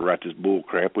writers to write this bull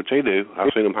crap, which they do.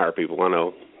 I've seen them hire people, I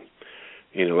know.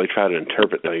 You know, they try to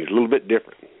interpret things a little bit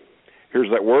different. Here's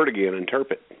that word again,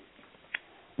 interpret.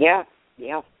 Yeah.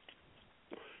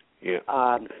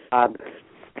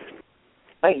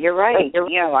 But you're right.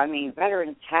 You know, I mean,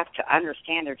 veterans have to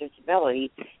understand their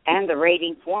disability and the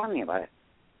rating formula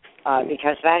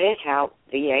because that is how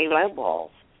VA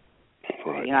lowballs.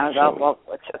 Right. You know,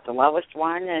 it's the lowest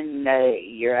one, and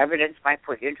your evidence might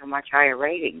put you into a much higher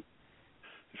rating.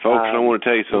 Folks, I want to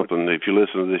tell you something. If you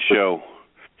listen to this show,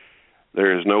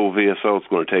 there is no VSO that's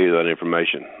going to tell you that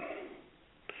information.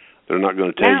 They're not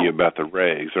going to tell you about the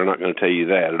regs. They're not going to tell you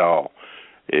that at all.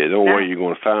 The only way you're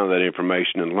going to find that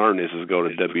information and learn this is go to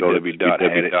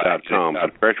www.hadit.com.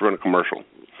 I'm ready to run a commercial.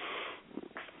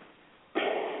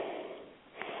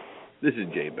 This is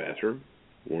Jay Basser,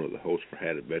 one of the hosts for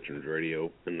Hadit Veterans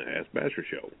Radio and the Ask Basser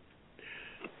Show.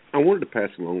 I wanted to pass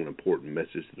along an important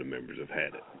message to the members of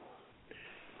Hadit.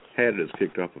 Hadit has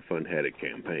kicked off a Fund Hadit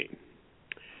campaign.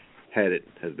 Hadit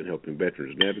has been helping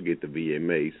veterans navigate the VA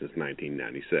maze since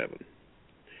 1997.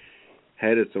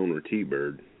 Hadit's owner,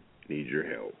 T-Bird, needs your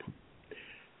help.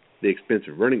 The expense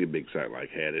of running a big site like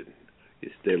Hadit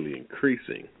is steadily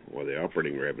increasing, while the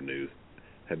operating revenues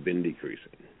have been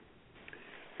decreasing.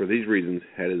 For these reasons,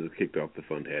 Hadit has kicked off the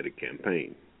Fund Hadit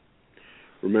campaign.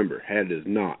 Remember, Hadit is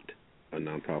not a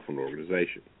nonprofit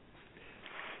organization.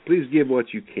 Please give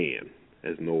what you can,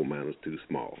 as no amount is too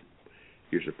small.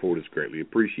 Your support is greatly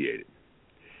appreciated.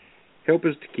 Help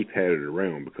us to keep Hadit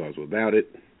around, because without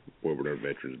it, where would our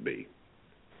veterans be?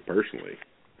 Personally,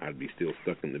 I'd be still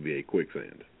stuck in the VA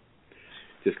quicksand.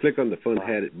 Just click on the Fund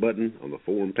Hadit button on the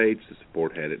forum page to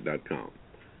support Hadit.com.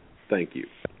 Thank you,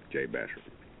 Jay Basher.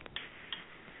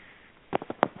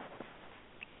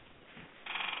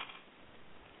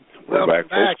 Welcome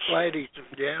back, ladies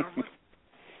and gentlemen.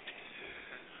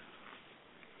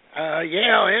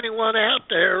 Anyone out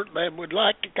there that would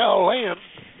like to call in,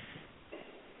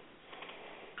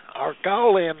 our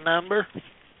call-in number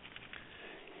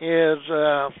is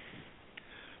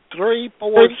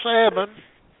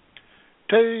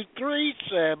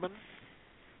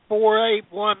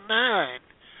 347-237-4819.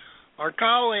 Our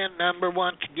call-in number,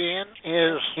 once again,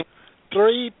 is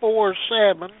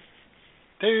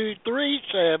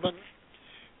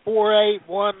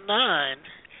 347-237-4819.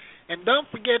 And don't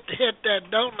forget to hit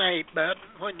that donate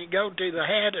button when you go to the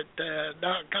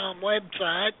Hadit.com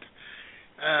website.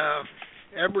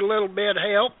 Every little bit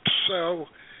helps, so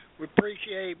we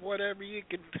appreciate whatever you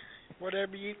can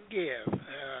give.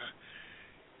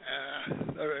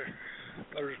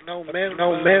 There's no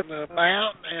minimum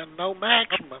amount and no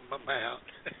maximum amount.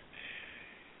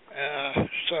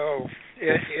 So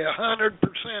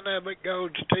 100% of it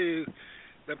goes to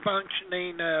the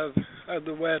functioning of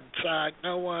the website.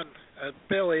 No one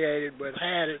affiliated with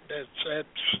Hadit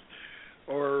accepts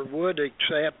or would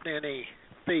accept any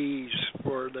fees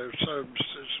for their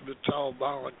services. It's all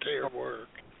volunteer work.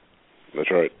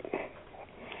 That's right.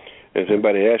 And if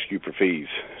anybody asks you for fees,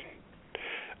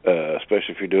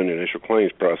 especially if you're doing the initial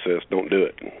claims process, don't do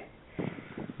it.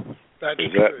 That's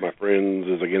Is true. that, my friends,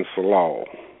 is against the law.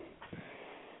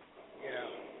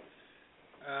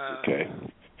 Yeah. Okay.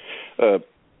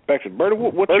 Back to Berta.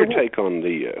 What's your take on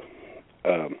the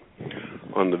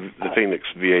Phoenix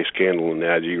VA scandal and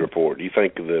the IG report? Do you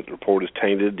think the report is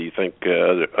tainted? Do you think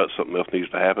something else needs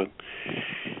to happen?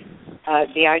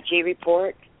 The IG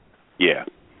report? Yeah.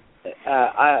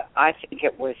 I think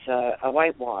it was a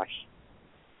whitewash.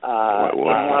 In a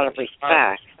lot of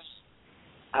respects.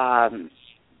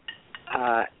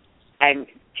 And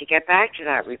to get back to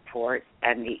that report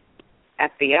and the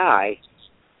FBI,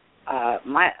 I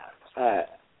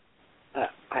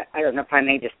don't know if I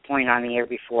made this point on the air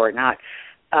before or not.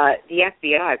 The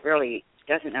FBI really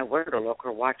doesn't know where to look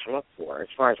or what to look for, as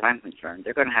far as I'm concerned.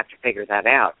 They're going to have to figure that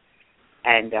out.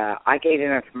 And I gave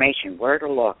them information where to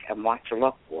look and what to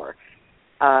look for.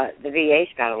 The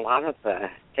VA's got a lot of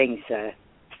things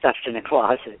stuffed in the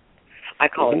closet. I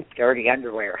call it dirty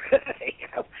underwear.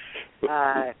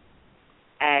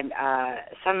 And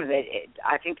some of it,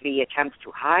 I think the attempts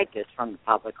to hide this from the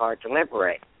public are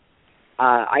deliberate.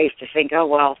 I used to think, oh,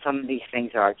 well, some of these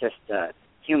things are just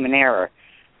human error.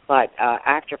 But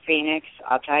after Phoenix,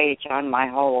 I'll tell you, John, my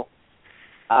whole,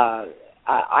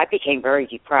 I became very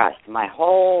depressed. My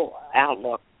whole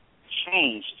outlook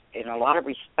changed in a lot of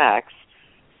respects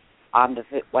on the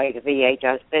way the VA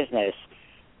does business.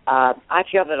 I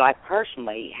feel that I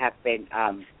personally have been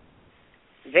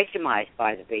victimized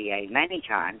by the VA many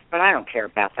times, but I don't care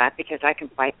about that because I can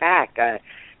fight back.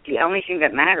 The only thing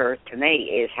that matters to me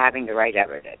is having the right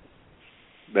evidence.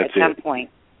 That's at some point,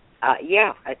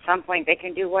 at some point they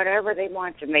can do whatever they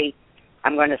want to me.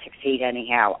 I'm going to succeed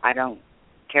anyhow. I don't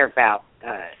care about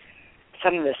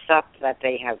some of the stuff that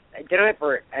they have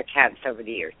deliberate attempts over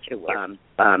the years to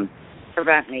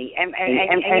prevent me. And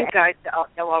you guys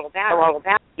know all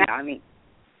about it. I mean,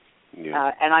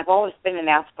 and I've always been an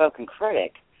outspoken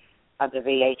critic of the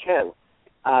VA too.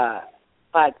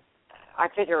 But I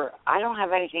figure I don't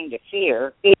have anything to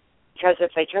fear because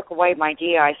if they took away my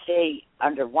DIC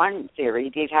under one theory,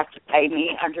 they'd have to pay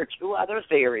me under two other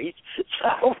theories.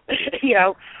 So,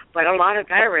 but a lot of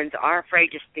veterans are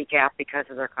afraid to speak out because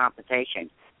of their compensation.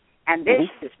 And this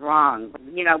is wrong.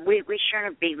 We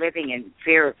shouldn't be living in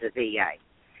fear of the VA.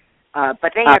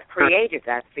 But they have created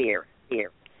that fear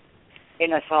here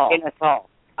in us all.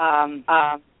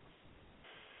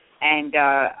 And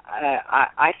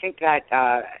I think that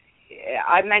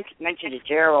I mentioned to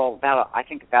Gerald about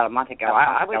a month ago.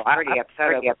 I was pretty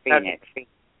upset over Phoenix.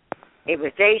 It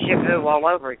was deja vu all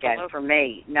over again for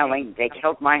me, knowing they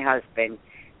killed my husband,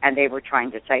 and they were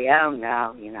trying to say, oh,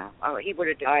 no, he would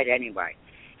have died anyway.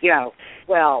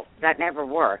 Well, that never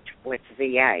worked with the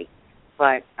VA.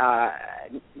 But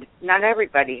not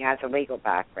everybody has a legal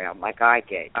background like I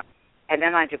did. And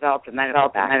then I developed a medical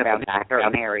background in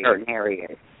certain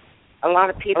areas. A lot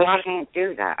of people can't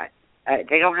do that.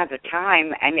 They don't have the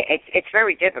time, and it's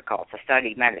very difficult to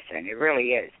study medicine. It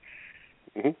really is.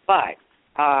 But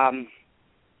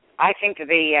I think the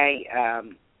VA,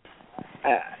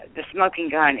 the smoking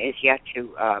gun is yet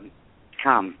to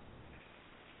come.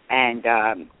 And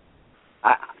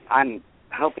I'm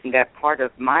hoping that part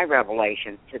of my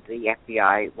revelation to the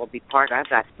FBI will be part of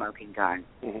that smoking gun.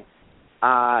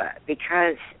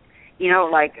 Because,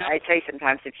 like I say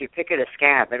sometimes, if you pick at a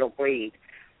scab, it'll bleed.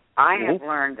 I have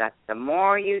learned that the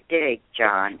more you dig,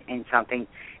 John, in something,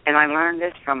 and I learned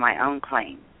this from my own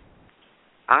claims.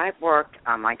 I've worked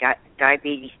on my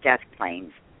diabetes death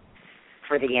claims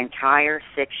for the entire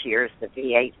 6 years the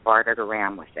VA bartered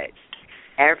around with it.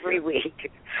 Every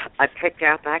week, I picked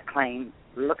out that claim,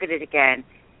 look at it again,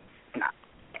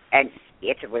 and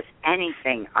if there was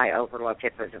anything I overlooked,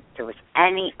 if there was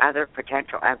any other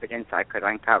potential evidence I could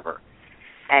uncover.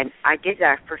 And I did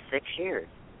that for 6 years.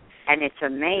 And it's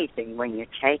amazing when you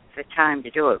take the time to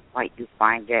do it, what you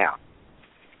find out.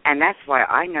 And that's why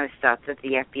I know stuff that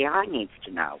the FBI needs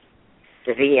to know.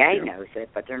 The VA knows it,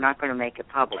 but they're not going to make it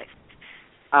public.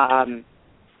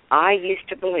 I used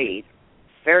to believe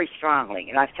very strongly,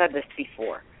 and I've said this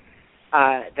before,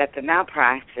 that the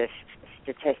malpractice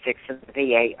statistics of the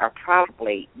VA are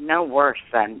probably no worse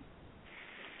than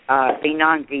the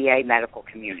non-VA medical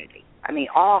community. I mean,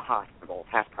 all hospitals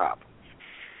have problems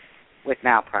with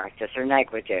malpractice or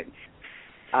negligence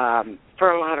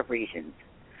for a lot of reasons.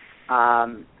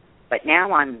 But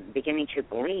now I'm beginning to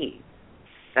believe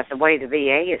that the way the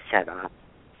VA is set up,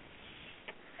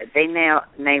 they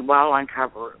may well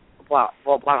uncover what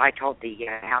I told the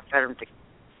House Veterans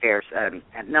Affairs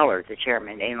Miller, the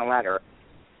chairman, in a letter.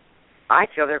 I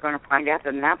feel they're going to find out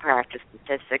that malpractice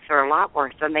statistics are a lot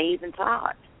worse than they even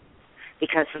thought,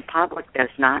 because the public does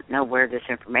not know where this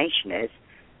information is.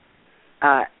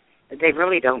 they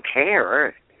really don't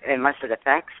care unless it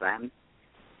affects them.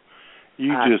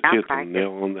 You just hit the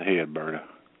nail on the head, Berta.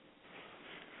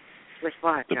 With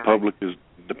what, the John?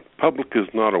 public is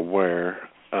not aware,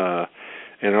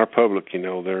 and our public,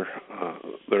 they're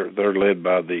led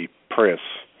by the press,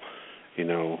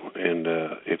 and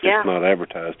if it's not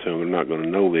advertised to them, they're not going to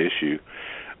know the issue.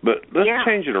 But let's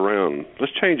change it around.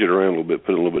 Let's change it around a little bit,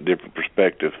 put it in a little bit different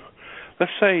perspective.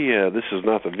 Let's say this is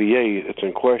not the VA that's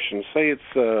in question. Say it's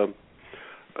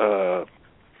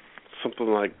something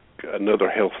like another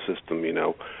health system,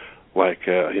 like,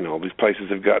 these places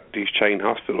have got these chain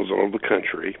hospitals all over the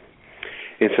country.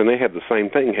 And so they have the same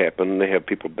thing happen. They have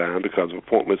people dying because of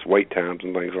appointments, wait times,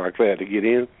 and things like that to get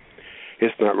in.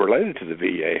 It's not related to the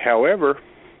VA. However,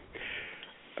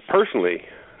 personally,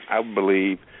 I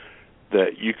believe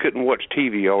that you couldn't watch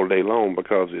TV all day long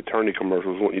because the attorney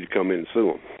commercials want you to come in and sue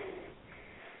them.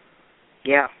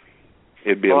 Yeah.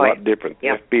 It'd be a lot different.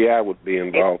 The FBI would be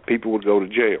involved. People would go to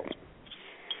jail.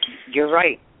 You're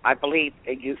right. I believe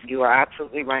you are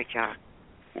absolutely right, John.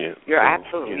 Yeah. You're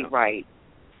absolutely right.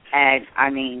 And, I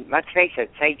mean, let's face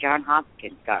it, say John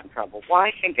Hopkins got in trouble. Well,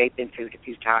 I think they've been sued a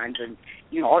few times, and,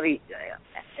 all the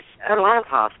a lot of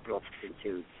hospitals have been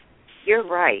sued. You're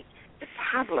right. The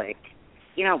public,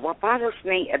 what bothers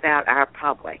me about our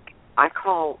public, I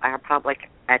call our public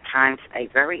at times a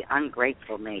very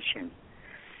ungrateful nation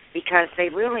because they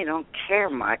really don't care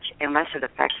much unless it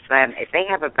affects them. If they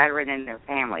have a veteran in their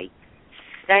family,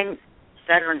 then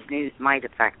Veterans News might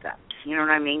affect them. You know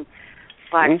what I mean?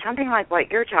 But something like what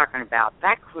you're talking about,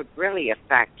 that could really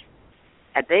affect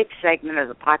a big segment of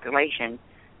the population,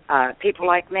 people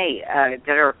like me that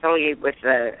are affiliated with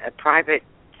a private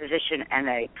physician and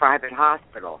a private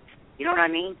hospital. You know what I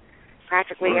mean?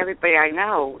 Practically everybody I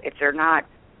know, if they're not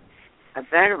a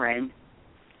veteran,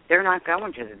 they're not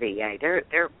going to the VA. They're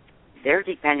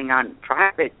depending on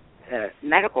private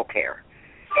medical care.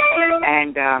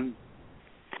 And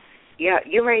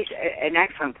you raise an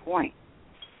excellent point.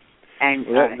 And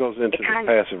that goes into the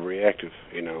passive reactive,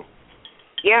 statute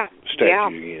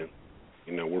again.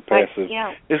 We're passive.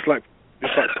 It's like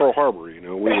Pearl Harbor. We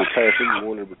were passive. We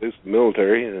wanted to reduce the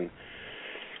military, and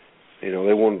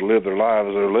they wanted to live their lives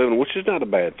as they're living, which is not a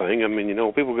bad thing. I mean,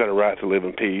 people got a right to live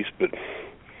in peace, but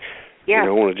when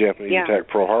the Japanese attacked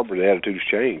Pearl Harbor, the attitudes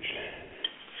changed.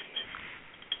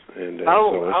 And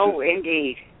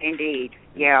indeed,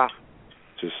 yeah.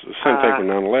 Just the same thing for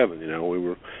 9/11. We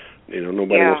were.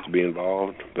 Nobody wants to be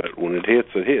involved, but when it hits,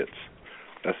 it hits.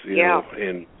 That's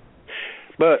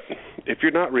but if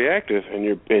you're not reactive and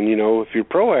if you're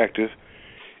proactive,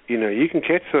 you can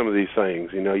catch some of these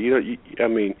things. I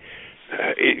mean,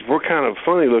 we're kind of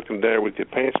funny looking there with your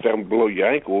pants down below your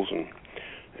ankles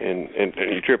and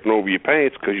you're tripping over your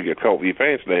pants because you get caught with your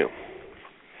pants down.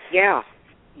 Yeah.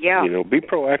 Be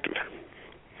proactive.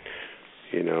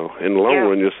 In the long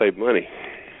run, you'll save money.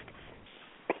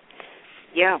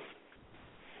 Yeah.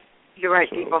 You're right.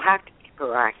 People have to be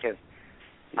proactive.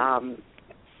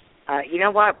 You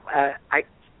know what?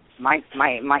 My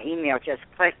email just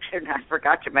clicked, and I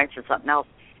forgot to mention something else.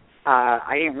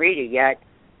 I didn't read it yet.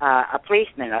 A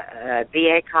policeman, a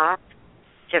VA cop,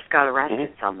 just got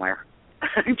arrested somewhere.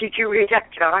 Did you read that,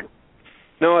 John?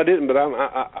 No, I didn't, but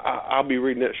I'll be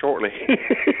reading that shortly.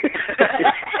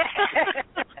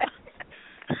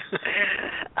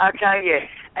 I'll tell you,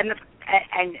 and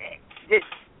this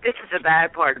is the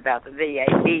bad part about the VA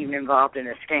being involved in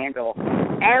a scandal.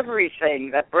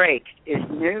 Everything that breaks is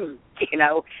news,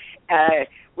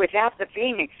 Without the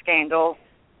Phoenix scandal,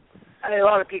 a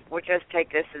lot of people would just take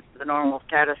this as the normal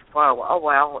status quo. Oh,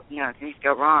 well, things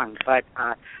go wrong. But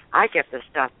I get this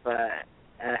stuff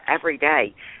every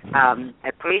day.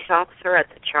 A police officer at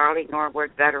the Charlie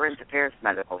Norwood Veterans Affairs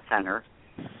Medical Center.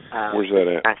 Where's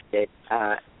that at?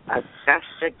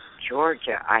 Augusta,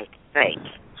 Georgia, I think.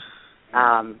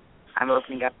 I'm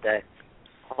opening up the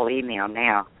whole email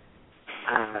now.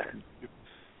 And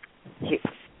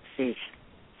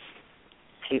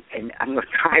I'm going to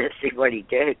try to see what he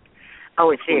did.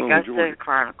 Oh, it's the Augusta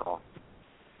Chronicle.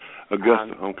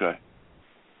 Augusta, okay.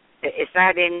 Is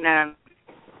that in...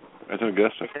 That's in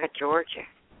Augusta. Is that Georgia?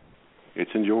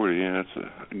 It's in Georgia, yeah.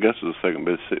 Augusta's the second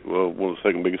biggest city, one of the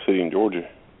second biggest cities in Georgia.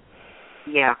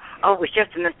 Yeah. Oh, it was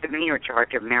just a misdemeanor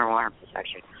charge of marijuana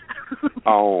possession.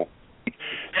 Oh. It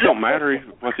don't matter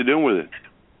what you're doing with it.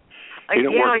 I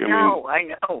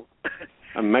know.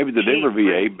 Maybe the Denver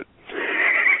VA, but...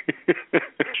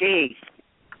 Jeez.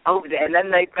 Oh, and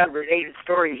then they've got a related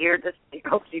story here. This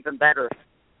hope's even better.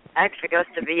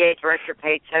 Ex-Augusta VA director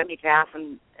paid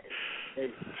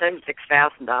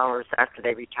 $76,000 after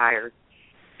they retired.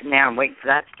 And now I'm waiting for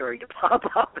that story to pop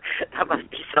up. That must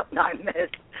be something I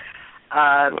missed.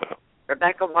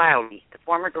 Rebecca Wiley, the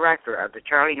former director of the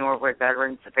Charlie Norwood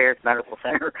Veterans Affairs Medical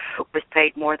Center, was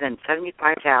paid more than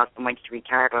 $75,000 when she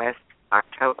retired last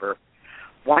October,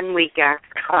 1 week after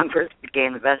Congress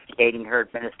began investigating her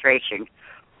administration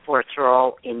for its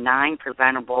role in 9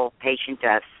 preventable patient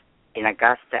deaths in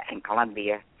Augusta and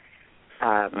Columbia,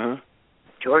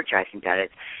 Georgia, I think that is.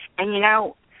 And, you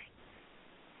know,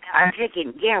 I'm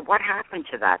thinking, what happened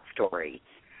to that story?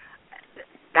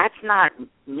 That's not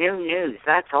new news.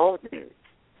 That's old news.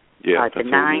 Yeah, the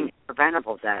 9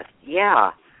 preventable deaths.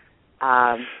 Yeah.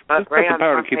 But right on the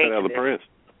power to keep it out of the press.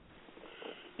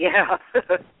 Yeah.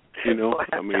 You know,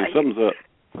 I mean, something's up.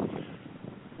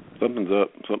 Something's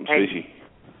fishy.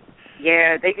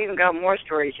 Yeah, they've even got more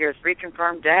stories here. 3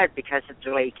 confirmed dead because of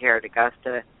delayed care at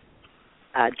Augusta.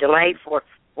 Delayed for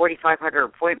 4,500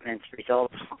 appointments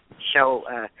results show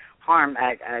harm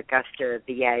at Augusta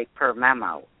VA per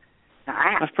memo.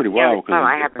 Now, that's pretty wild.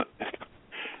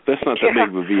 That's not that big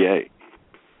of a VA.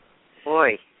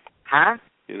 Boy, huh?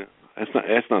 You know,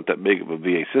 that's not that big of a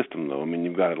VA system, though. I mean,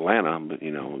 you've got Atlanta, but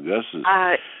you know, Augusta's.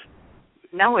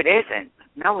 No, it isn't.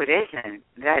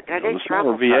 That you know, is the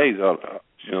smaller VAs.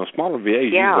 Smaller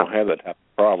VAs don't have that type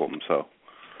of problem. So.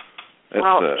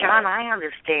 Well, John, I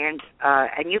understand,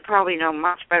 and you probably know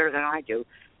much better than I do.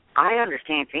 I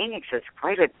understand Phoenix is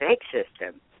quite a big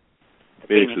system.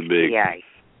 Phoenix is big. VA.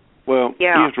 Well, you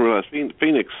have to realize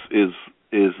Phoenix is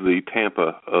the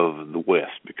Tampa of the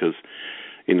West because,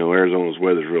 you know, Arizona's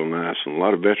weather's real nice, and a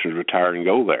lot of veterans retire and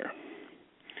go there.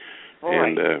 Boy.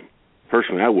 And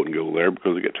personally, I wouldn't go there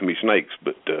because they got too many snakes,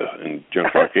 and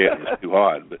junk like that, and it's too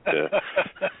hot. But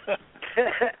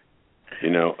you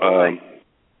know,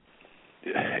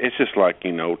 it's just like,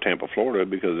 you know, Tampa, Florida,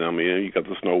 because I mean, you got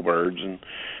the snowbirds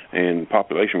and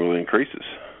population really increases.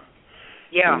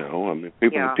 Yeah. You know, I mean,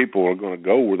 people are going to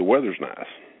go where the weather's nice.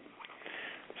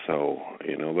 So,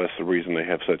 you know, that's the reason they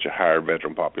have such a higher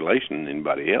veteran population than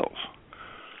anybody else.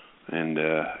 And,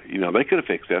 you know, they could have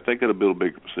fixed that. They could have built a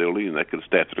bigger facility, and they could have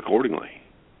staffed it accordingly.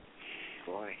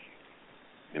 Boy.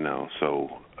 You know,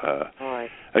 so,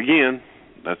 again,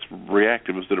 that's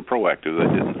reactive instead of proactive. That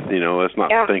didn't, you know, that's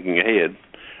not thinking ahead.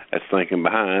 That's thinking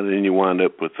behind, and then you wind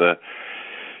up with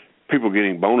people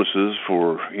getting bonuses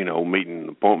for, you know, meeting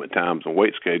appointment times and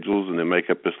wait schedules, and they make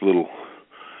up this little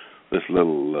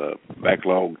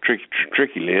backlog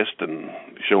tricky list and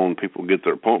showing people get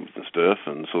their appointments and stuff,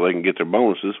 and so they can get their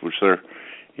bonuses, which they're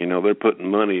putting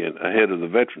money ahead of the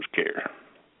veterans' care.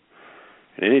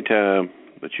 And any time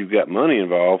that you've got money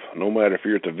involved, no matter if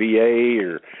you're at the VA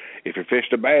or if you're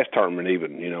fishing a bass tournament,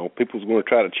 even, you know, people's going to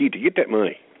try to cheat to get that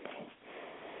money.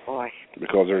 Boy.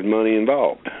 Because there's money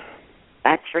involved.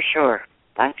 That's for sure.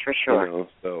 You know,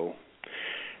 so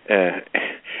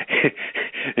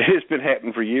it's been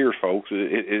happening for years, folks.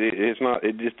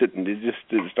 It just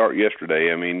didn't start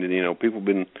yesterday. I mean, you know, people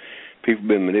been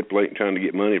manipulating, trying to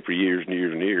get money for years and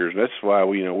years and years. That's why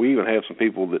we even have some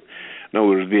people that know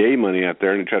there's VA money out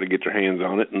there and they try to get their hands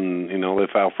on it, and you know, they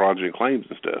file fraudulent claims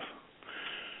and stuff.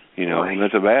 You know, and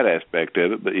that's a bad aspect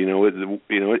of it, but you know, it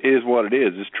is what it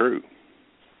is. It's true.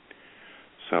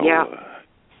 So,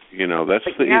 you know, that's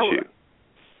the issue.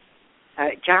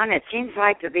 John, it seems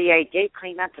like the VA did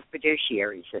clean up the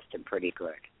fiduciary system pretty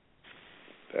good.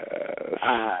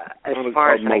 As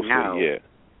far as I know. Yeah.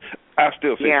 I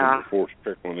still see some reports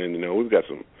trickling in. You know, we've got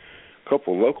a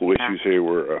couple of local issues here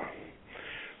where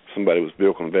somebody was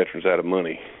bilking veterans out of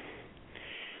money.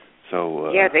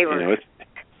 So, they were. You know,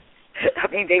 I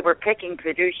mean, they were picking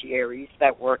fiduciaries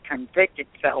that were convicted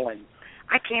felons.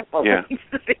 I can't believe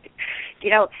it. You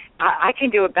know, I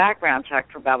can do a background check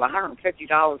for about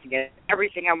 $150 and get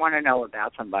everything I want to know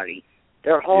about somebody,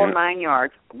 their whole 9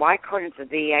 yards. Why couldn't the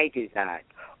VA do that?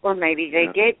 Or maybe they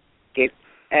did get,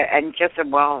 and just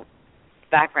said, well,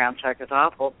 background check is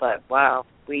awful, but, well,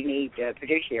 we need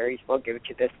fiduciaries. We'll give it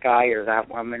to this guy or that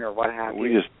woman or what have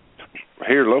you.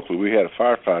 Here locally, we had a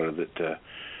firefighter that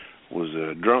was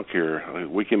drunk here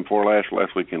weekend before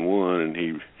last weekend one, and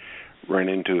he ran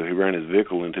his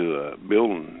vehicle into a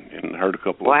building and hurt a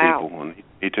couple of people, and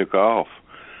he took off.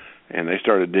 And they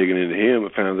started digging into him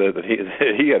and found out that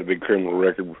he had a big criminal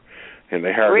record, and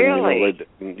they hired him.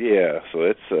 You know, so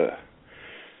it's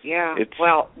It's,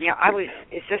 well, you know,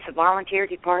 is this a volunteer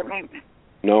department?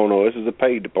 No, this is a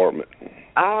paid department.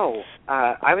 Oh,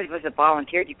 I was with the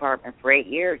volunteer department for 8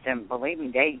 years, and believe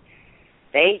me,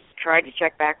 they tried to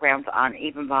check backgrounds on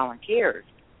even volunteers.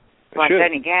 But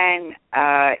then again,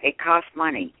 it costs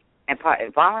money. And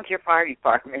volunteer fire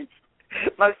departments,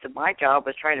 most of my job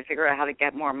was trying to figure out how to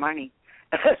get more money,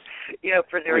 you know,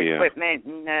 for their equipment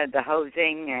and the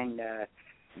hosing and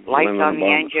lights on the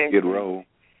engine. Skid Row.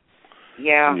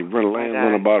 Yeah. When you land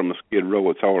on the bottom of Skid Row,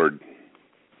 it's hard.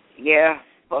 Yeah,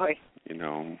 boy. You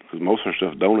know, because most of our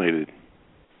stuff's donated.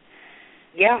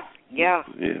 Yeah.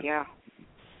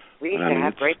 We used to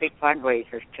have great big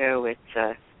fundraisers too.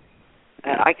 It's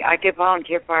I give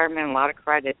volunteer firemen a lot of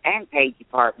credit and paid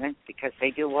departments because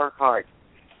they do work hard.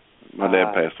 My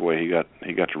dad passed away.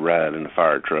 He got to ride in the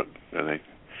fire truck. He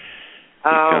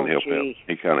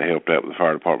kind of helped out with the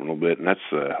fire department a little bit, and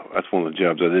that's one of the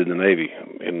jobs I did in the Navy.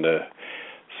 And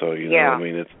so you know, I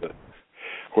mean, it's of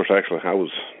course actually I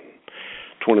was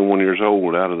 21 years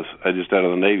old out of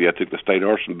the Navy. I took the state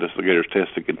arson investigators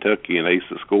test in Kentucky and aced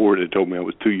the score. They told me I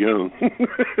was too young.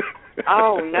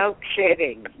 Oh, no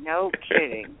kidding,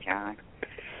 John.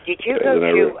 Did you go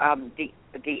to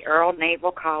the Earl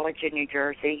Naval College in New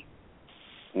Jersey?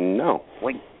 No.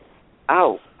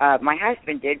 My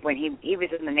husband did when he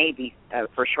was in the Navy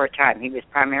for a short time. He was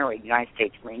primarily United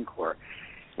States Marine Corps,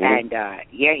 and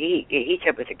he said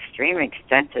it was extremely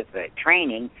extensive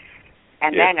training.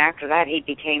 And then after that, he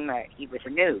was a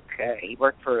nuke. He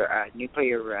worked for a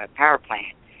nuclear power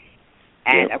plant.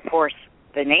 And, of course,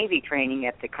 the Navy training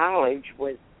at the college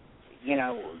was, you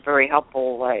know, very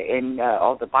helpful in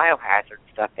all the biohazard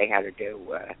stuff they had to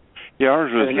do.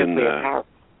 Ours was in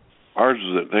ours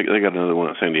was they got another one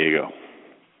at San Diego.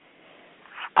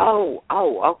 Oh,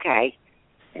 okay.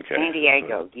 San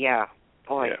Diego,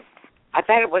 boy. Yeah. I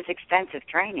bet it was extensive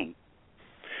training.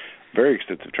 Very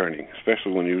extensive training,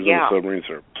 especially when you was in the submarine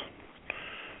service.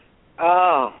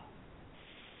 Oh.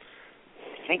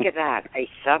 Think of that, a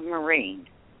submarine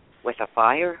with a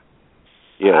fire?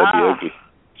 Yeah, that'd be ugly.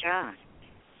 John.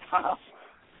 Oh,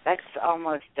 that's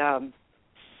almost,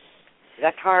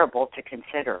 that's horrible to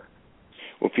consider.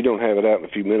 Well, if you don't have it out in a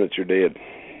few minutes, you're dead.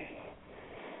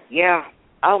 Yeah.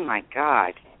 Oh, my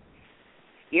God.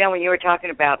 You know, when you were talking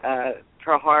about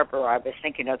Pearl Harbor, I was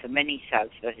thinking of the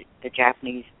mini-subs that the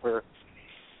Japanese were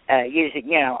using,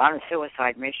 you know, on a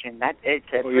suicide mission. It's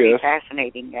a pretty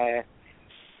fascinating what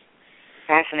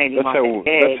they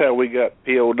did. That's how we got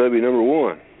POW number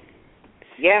 1.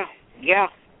 Yeah. Yep.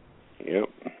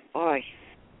 Boy.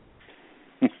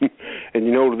 And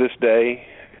you know, to this day,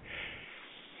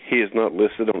 he is not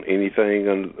listed on anything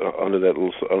under that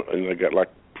little. And they got like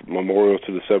memorial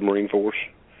to the submarine force.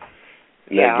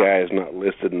 And that guy is not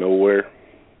listed nowhere.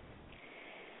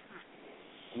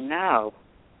 No.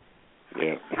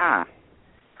 Yeah.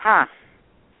 Huh.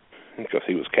 Because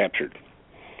he was captured.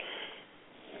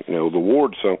 You know, the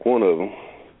Ward sunk one of them.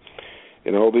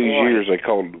 In all these years,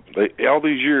 all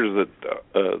these years that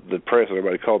the press and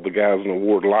everybody called the guys in the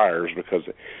Ward liars because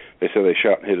they said they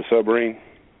shot and hit a submarine.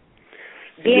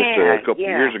 And just a couple of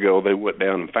years ago, they went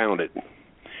down and found it.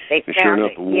 They and found sure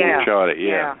enough, it. the Ward shot it.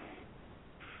 Yeah.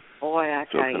 Boy, I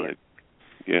tell you.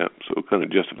 Yeah, so kind of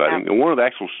justified it. And one of the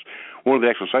actual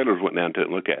sailors went down to it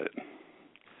and looked at it.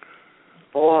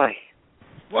 Boy.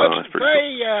 What's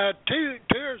they two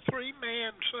or three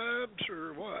man subs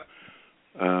or what?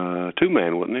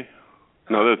 2-man, wasn't he?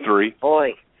 No, they're 3.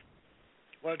 Boy.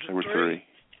 Was it there were 3?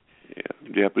 Yeah,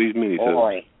 Japanese mini subs.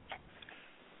 Boy.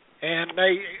 And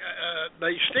they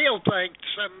still think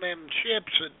some of them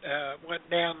ships that went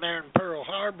down there in Pearl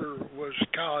Harbor was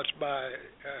caused by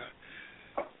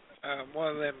one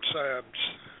of them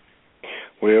subs.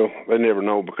 Well, they never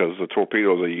know because the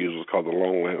torpedo they used was called the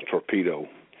long lance torpedo.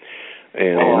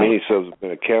 And many subs have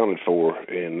been accounted for,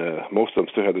 and most of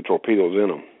them still have the torpedoes in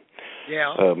them.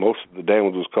 Yeah. Most of the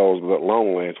damage was caused by that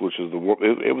long lance, which is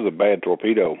it was a bad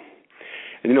torpedo.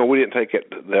 And you know, we didn't take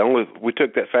it. We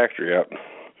took that factory out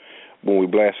when we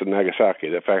blasted Nagasaki.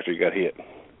 That factory got hit.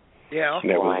 Yeah.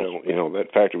 And that was, you know,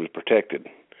 that factory was protected.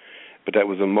 But that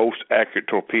was the most accurate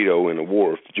torpedo in the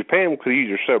war. If Japan could use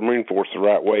their submarine force the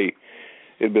right way,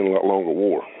 it'd been a lot longer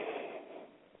war.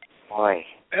 Boy.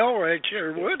 Elroy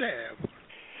sure would have.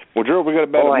 Well, Gerald, we got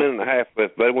about a minute and a half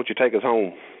left, buddy. Why don't you take us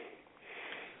home?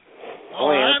 All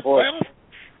right. Well,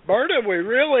 Berta, we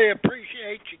really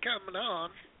appreciate you coming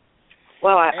on.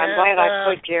 Well, I'm glad I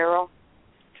could, Gerald.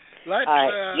 Let's,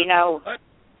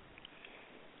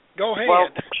 go ahead. Well,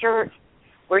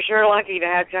 we're sure lucky to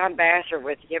have John Bassler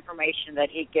with the information that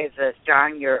he gives us.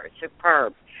 John, you're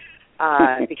superb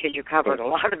because you covered a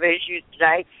lot of issues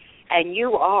today, and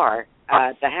you are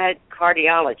the head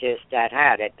cardiologist that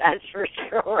had it. That's for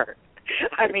sure.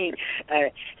 I mean,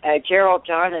 Gerald,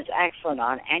 John is excellent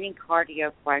on any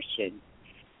cardio question,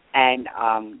 and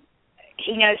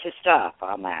he knows his stuff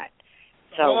on that.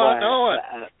 So, I know it.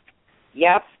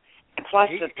 Yep. And plus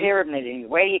the pyramid, and the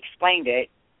way he explained it,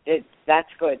 that's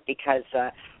good because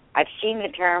I've seen the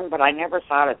term, but I never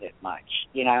thought of it much,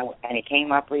 you know, and it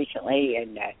came up recently,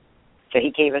 and So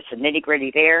he gave us the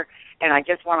nitty-gritty there. And I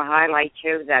just want to highlight,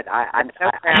 too, that I'm so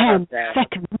proud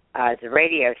of the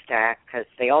radio staff because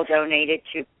they all donated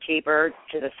to T-Bird,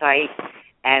 to the site.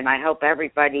 And I hope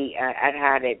everybody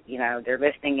had it, they're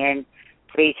listening in.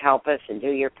 Please help us and do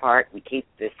your part and keep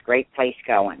this great place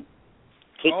going.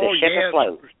 Keep the ship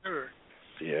afloat. For sure.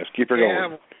 Yes, keep her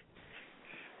going.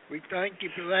 We thank you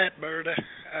for that, Berta.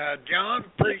 John,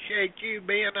 appreciate you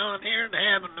being on here and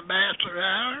having the Bachelor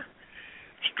Hour.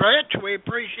 Stretch, we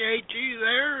appreciate you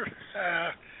there.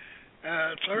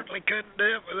 Certainly couldn't do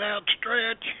it without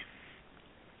Stretch.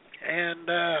 And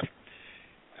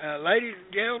ladies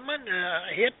and gentlemen,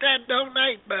 hit that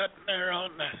donate button there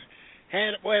on the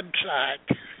Hadit website.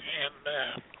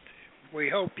 And we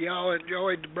hope you all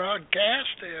enjoyed the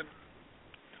broadcast and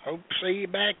hope to see you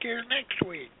back here next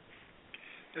week.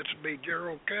 This will be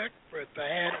Gerald Cook with the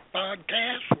Hadit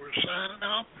Podcast. We're signing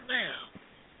off.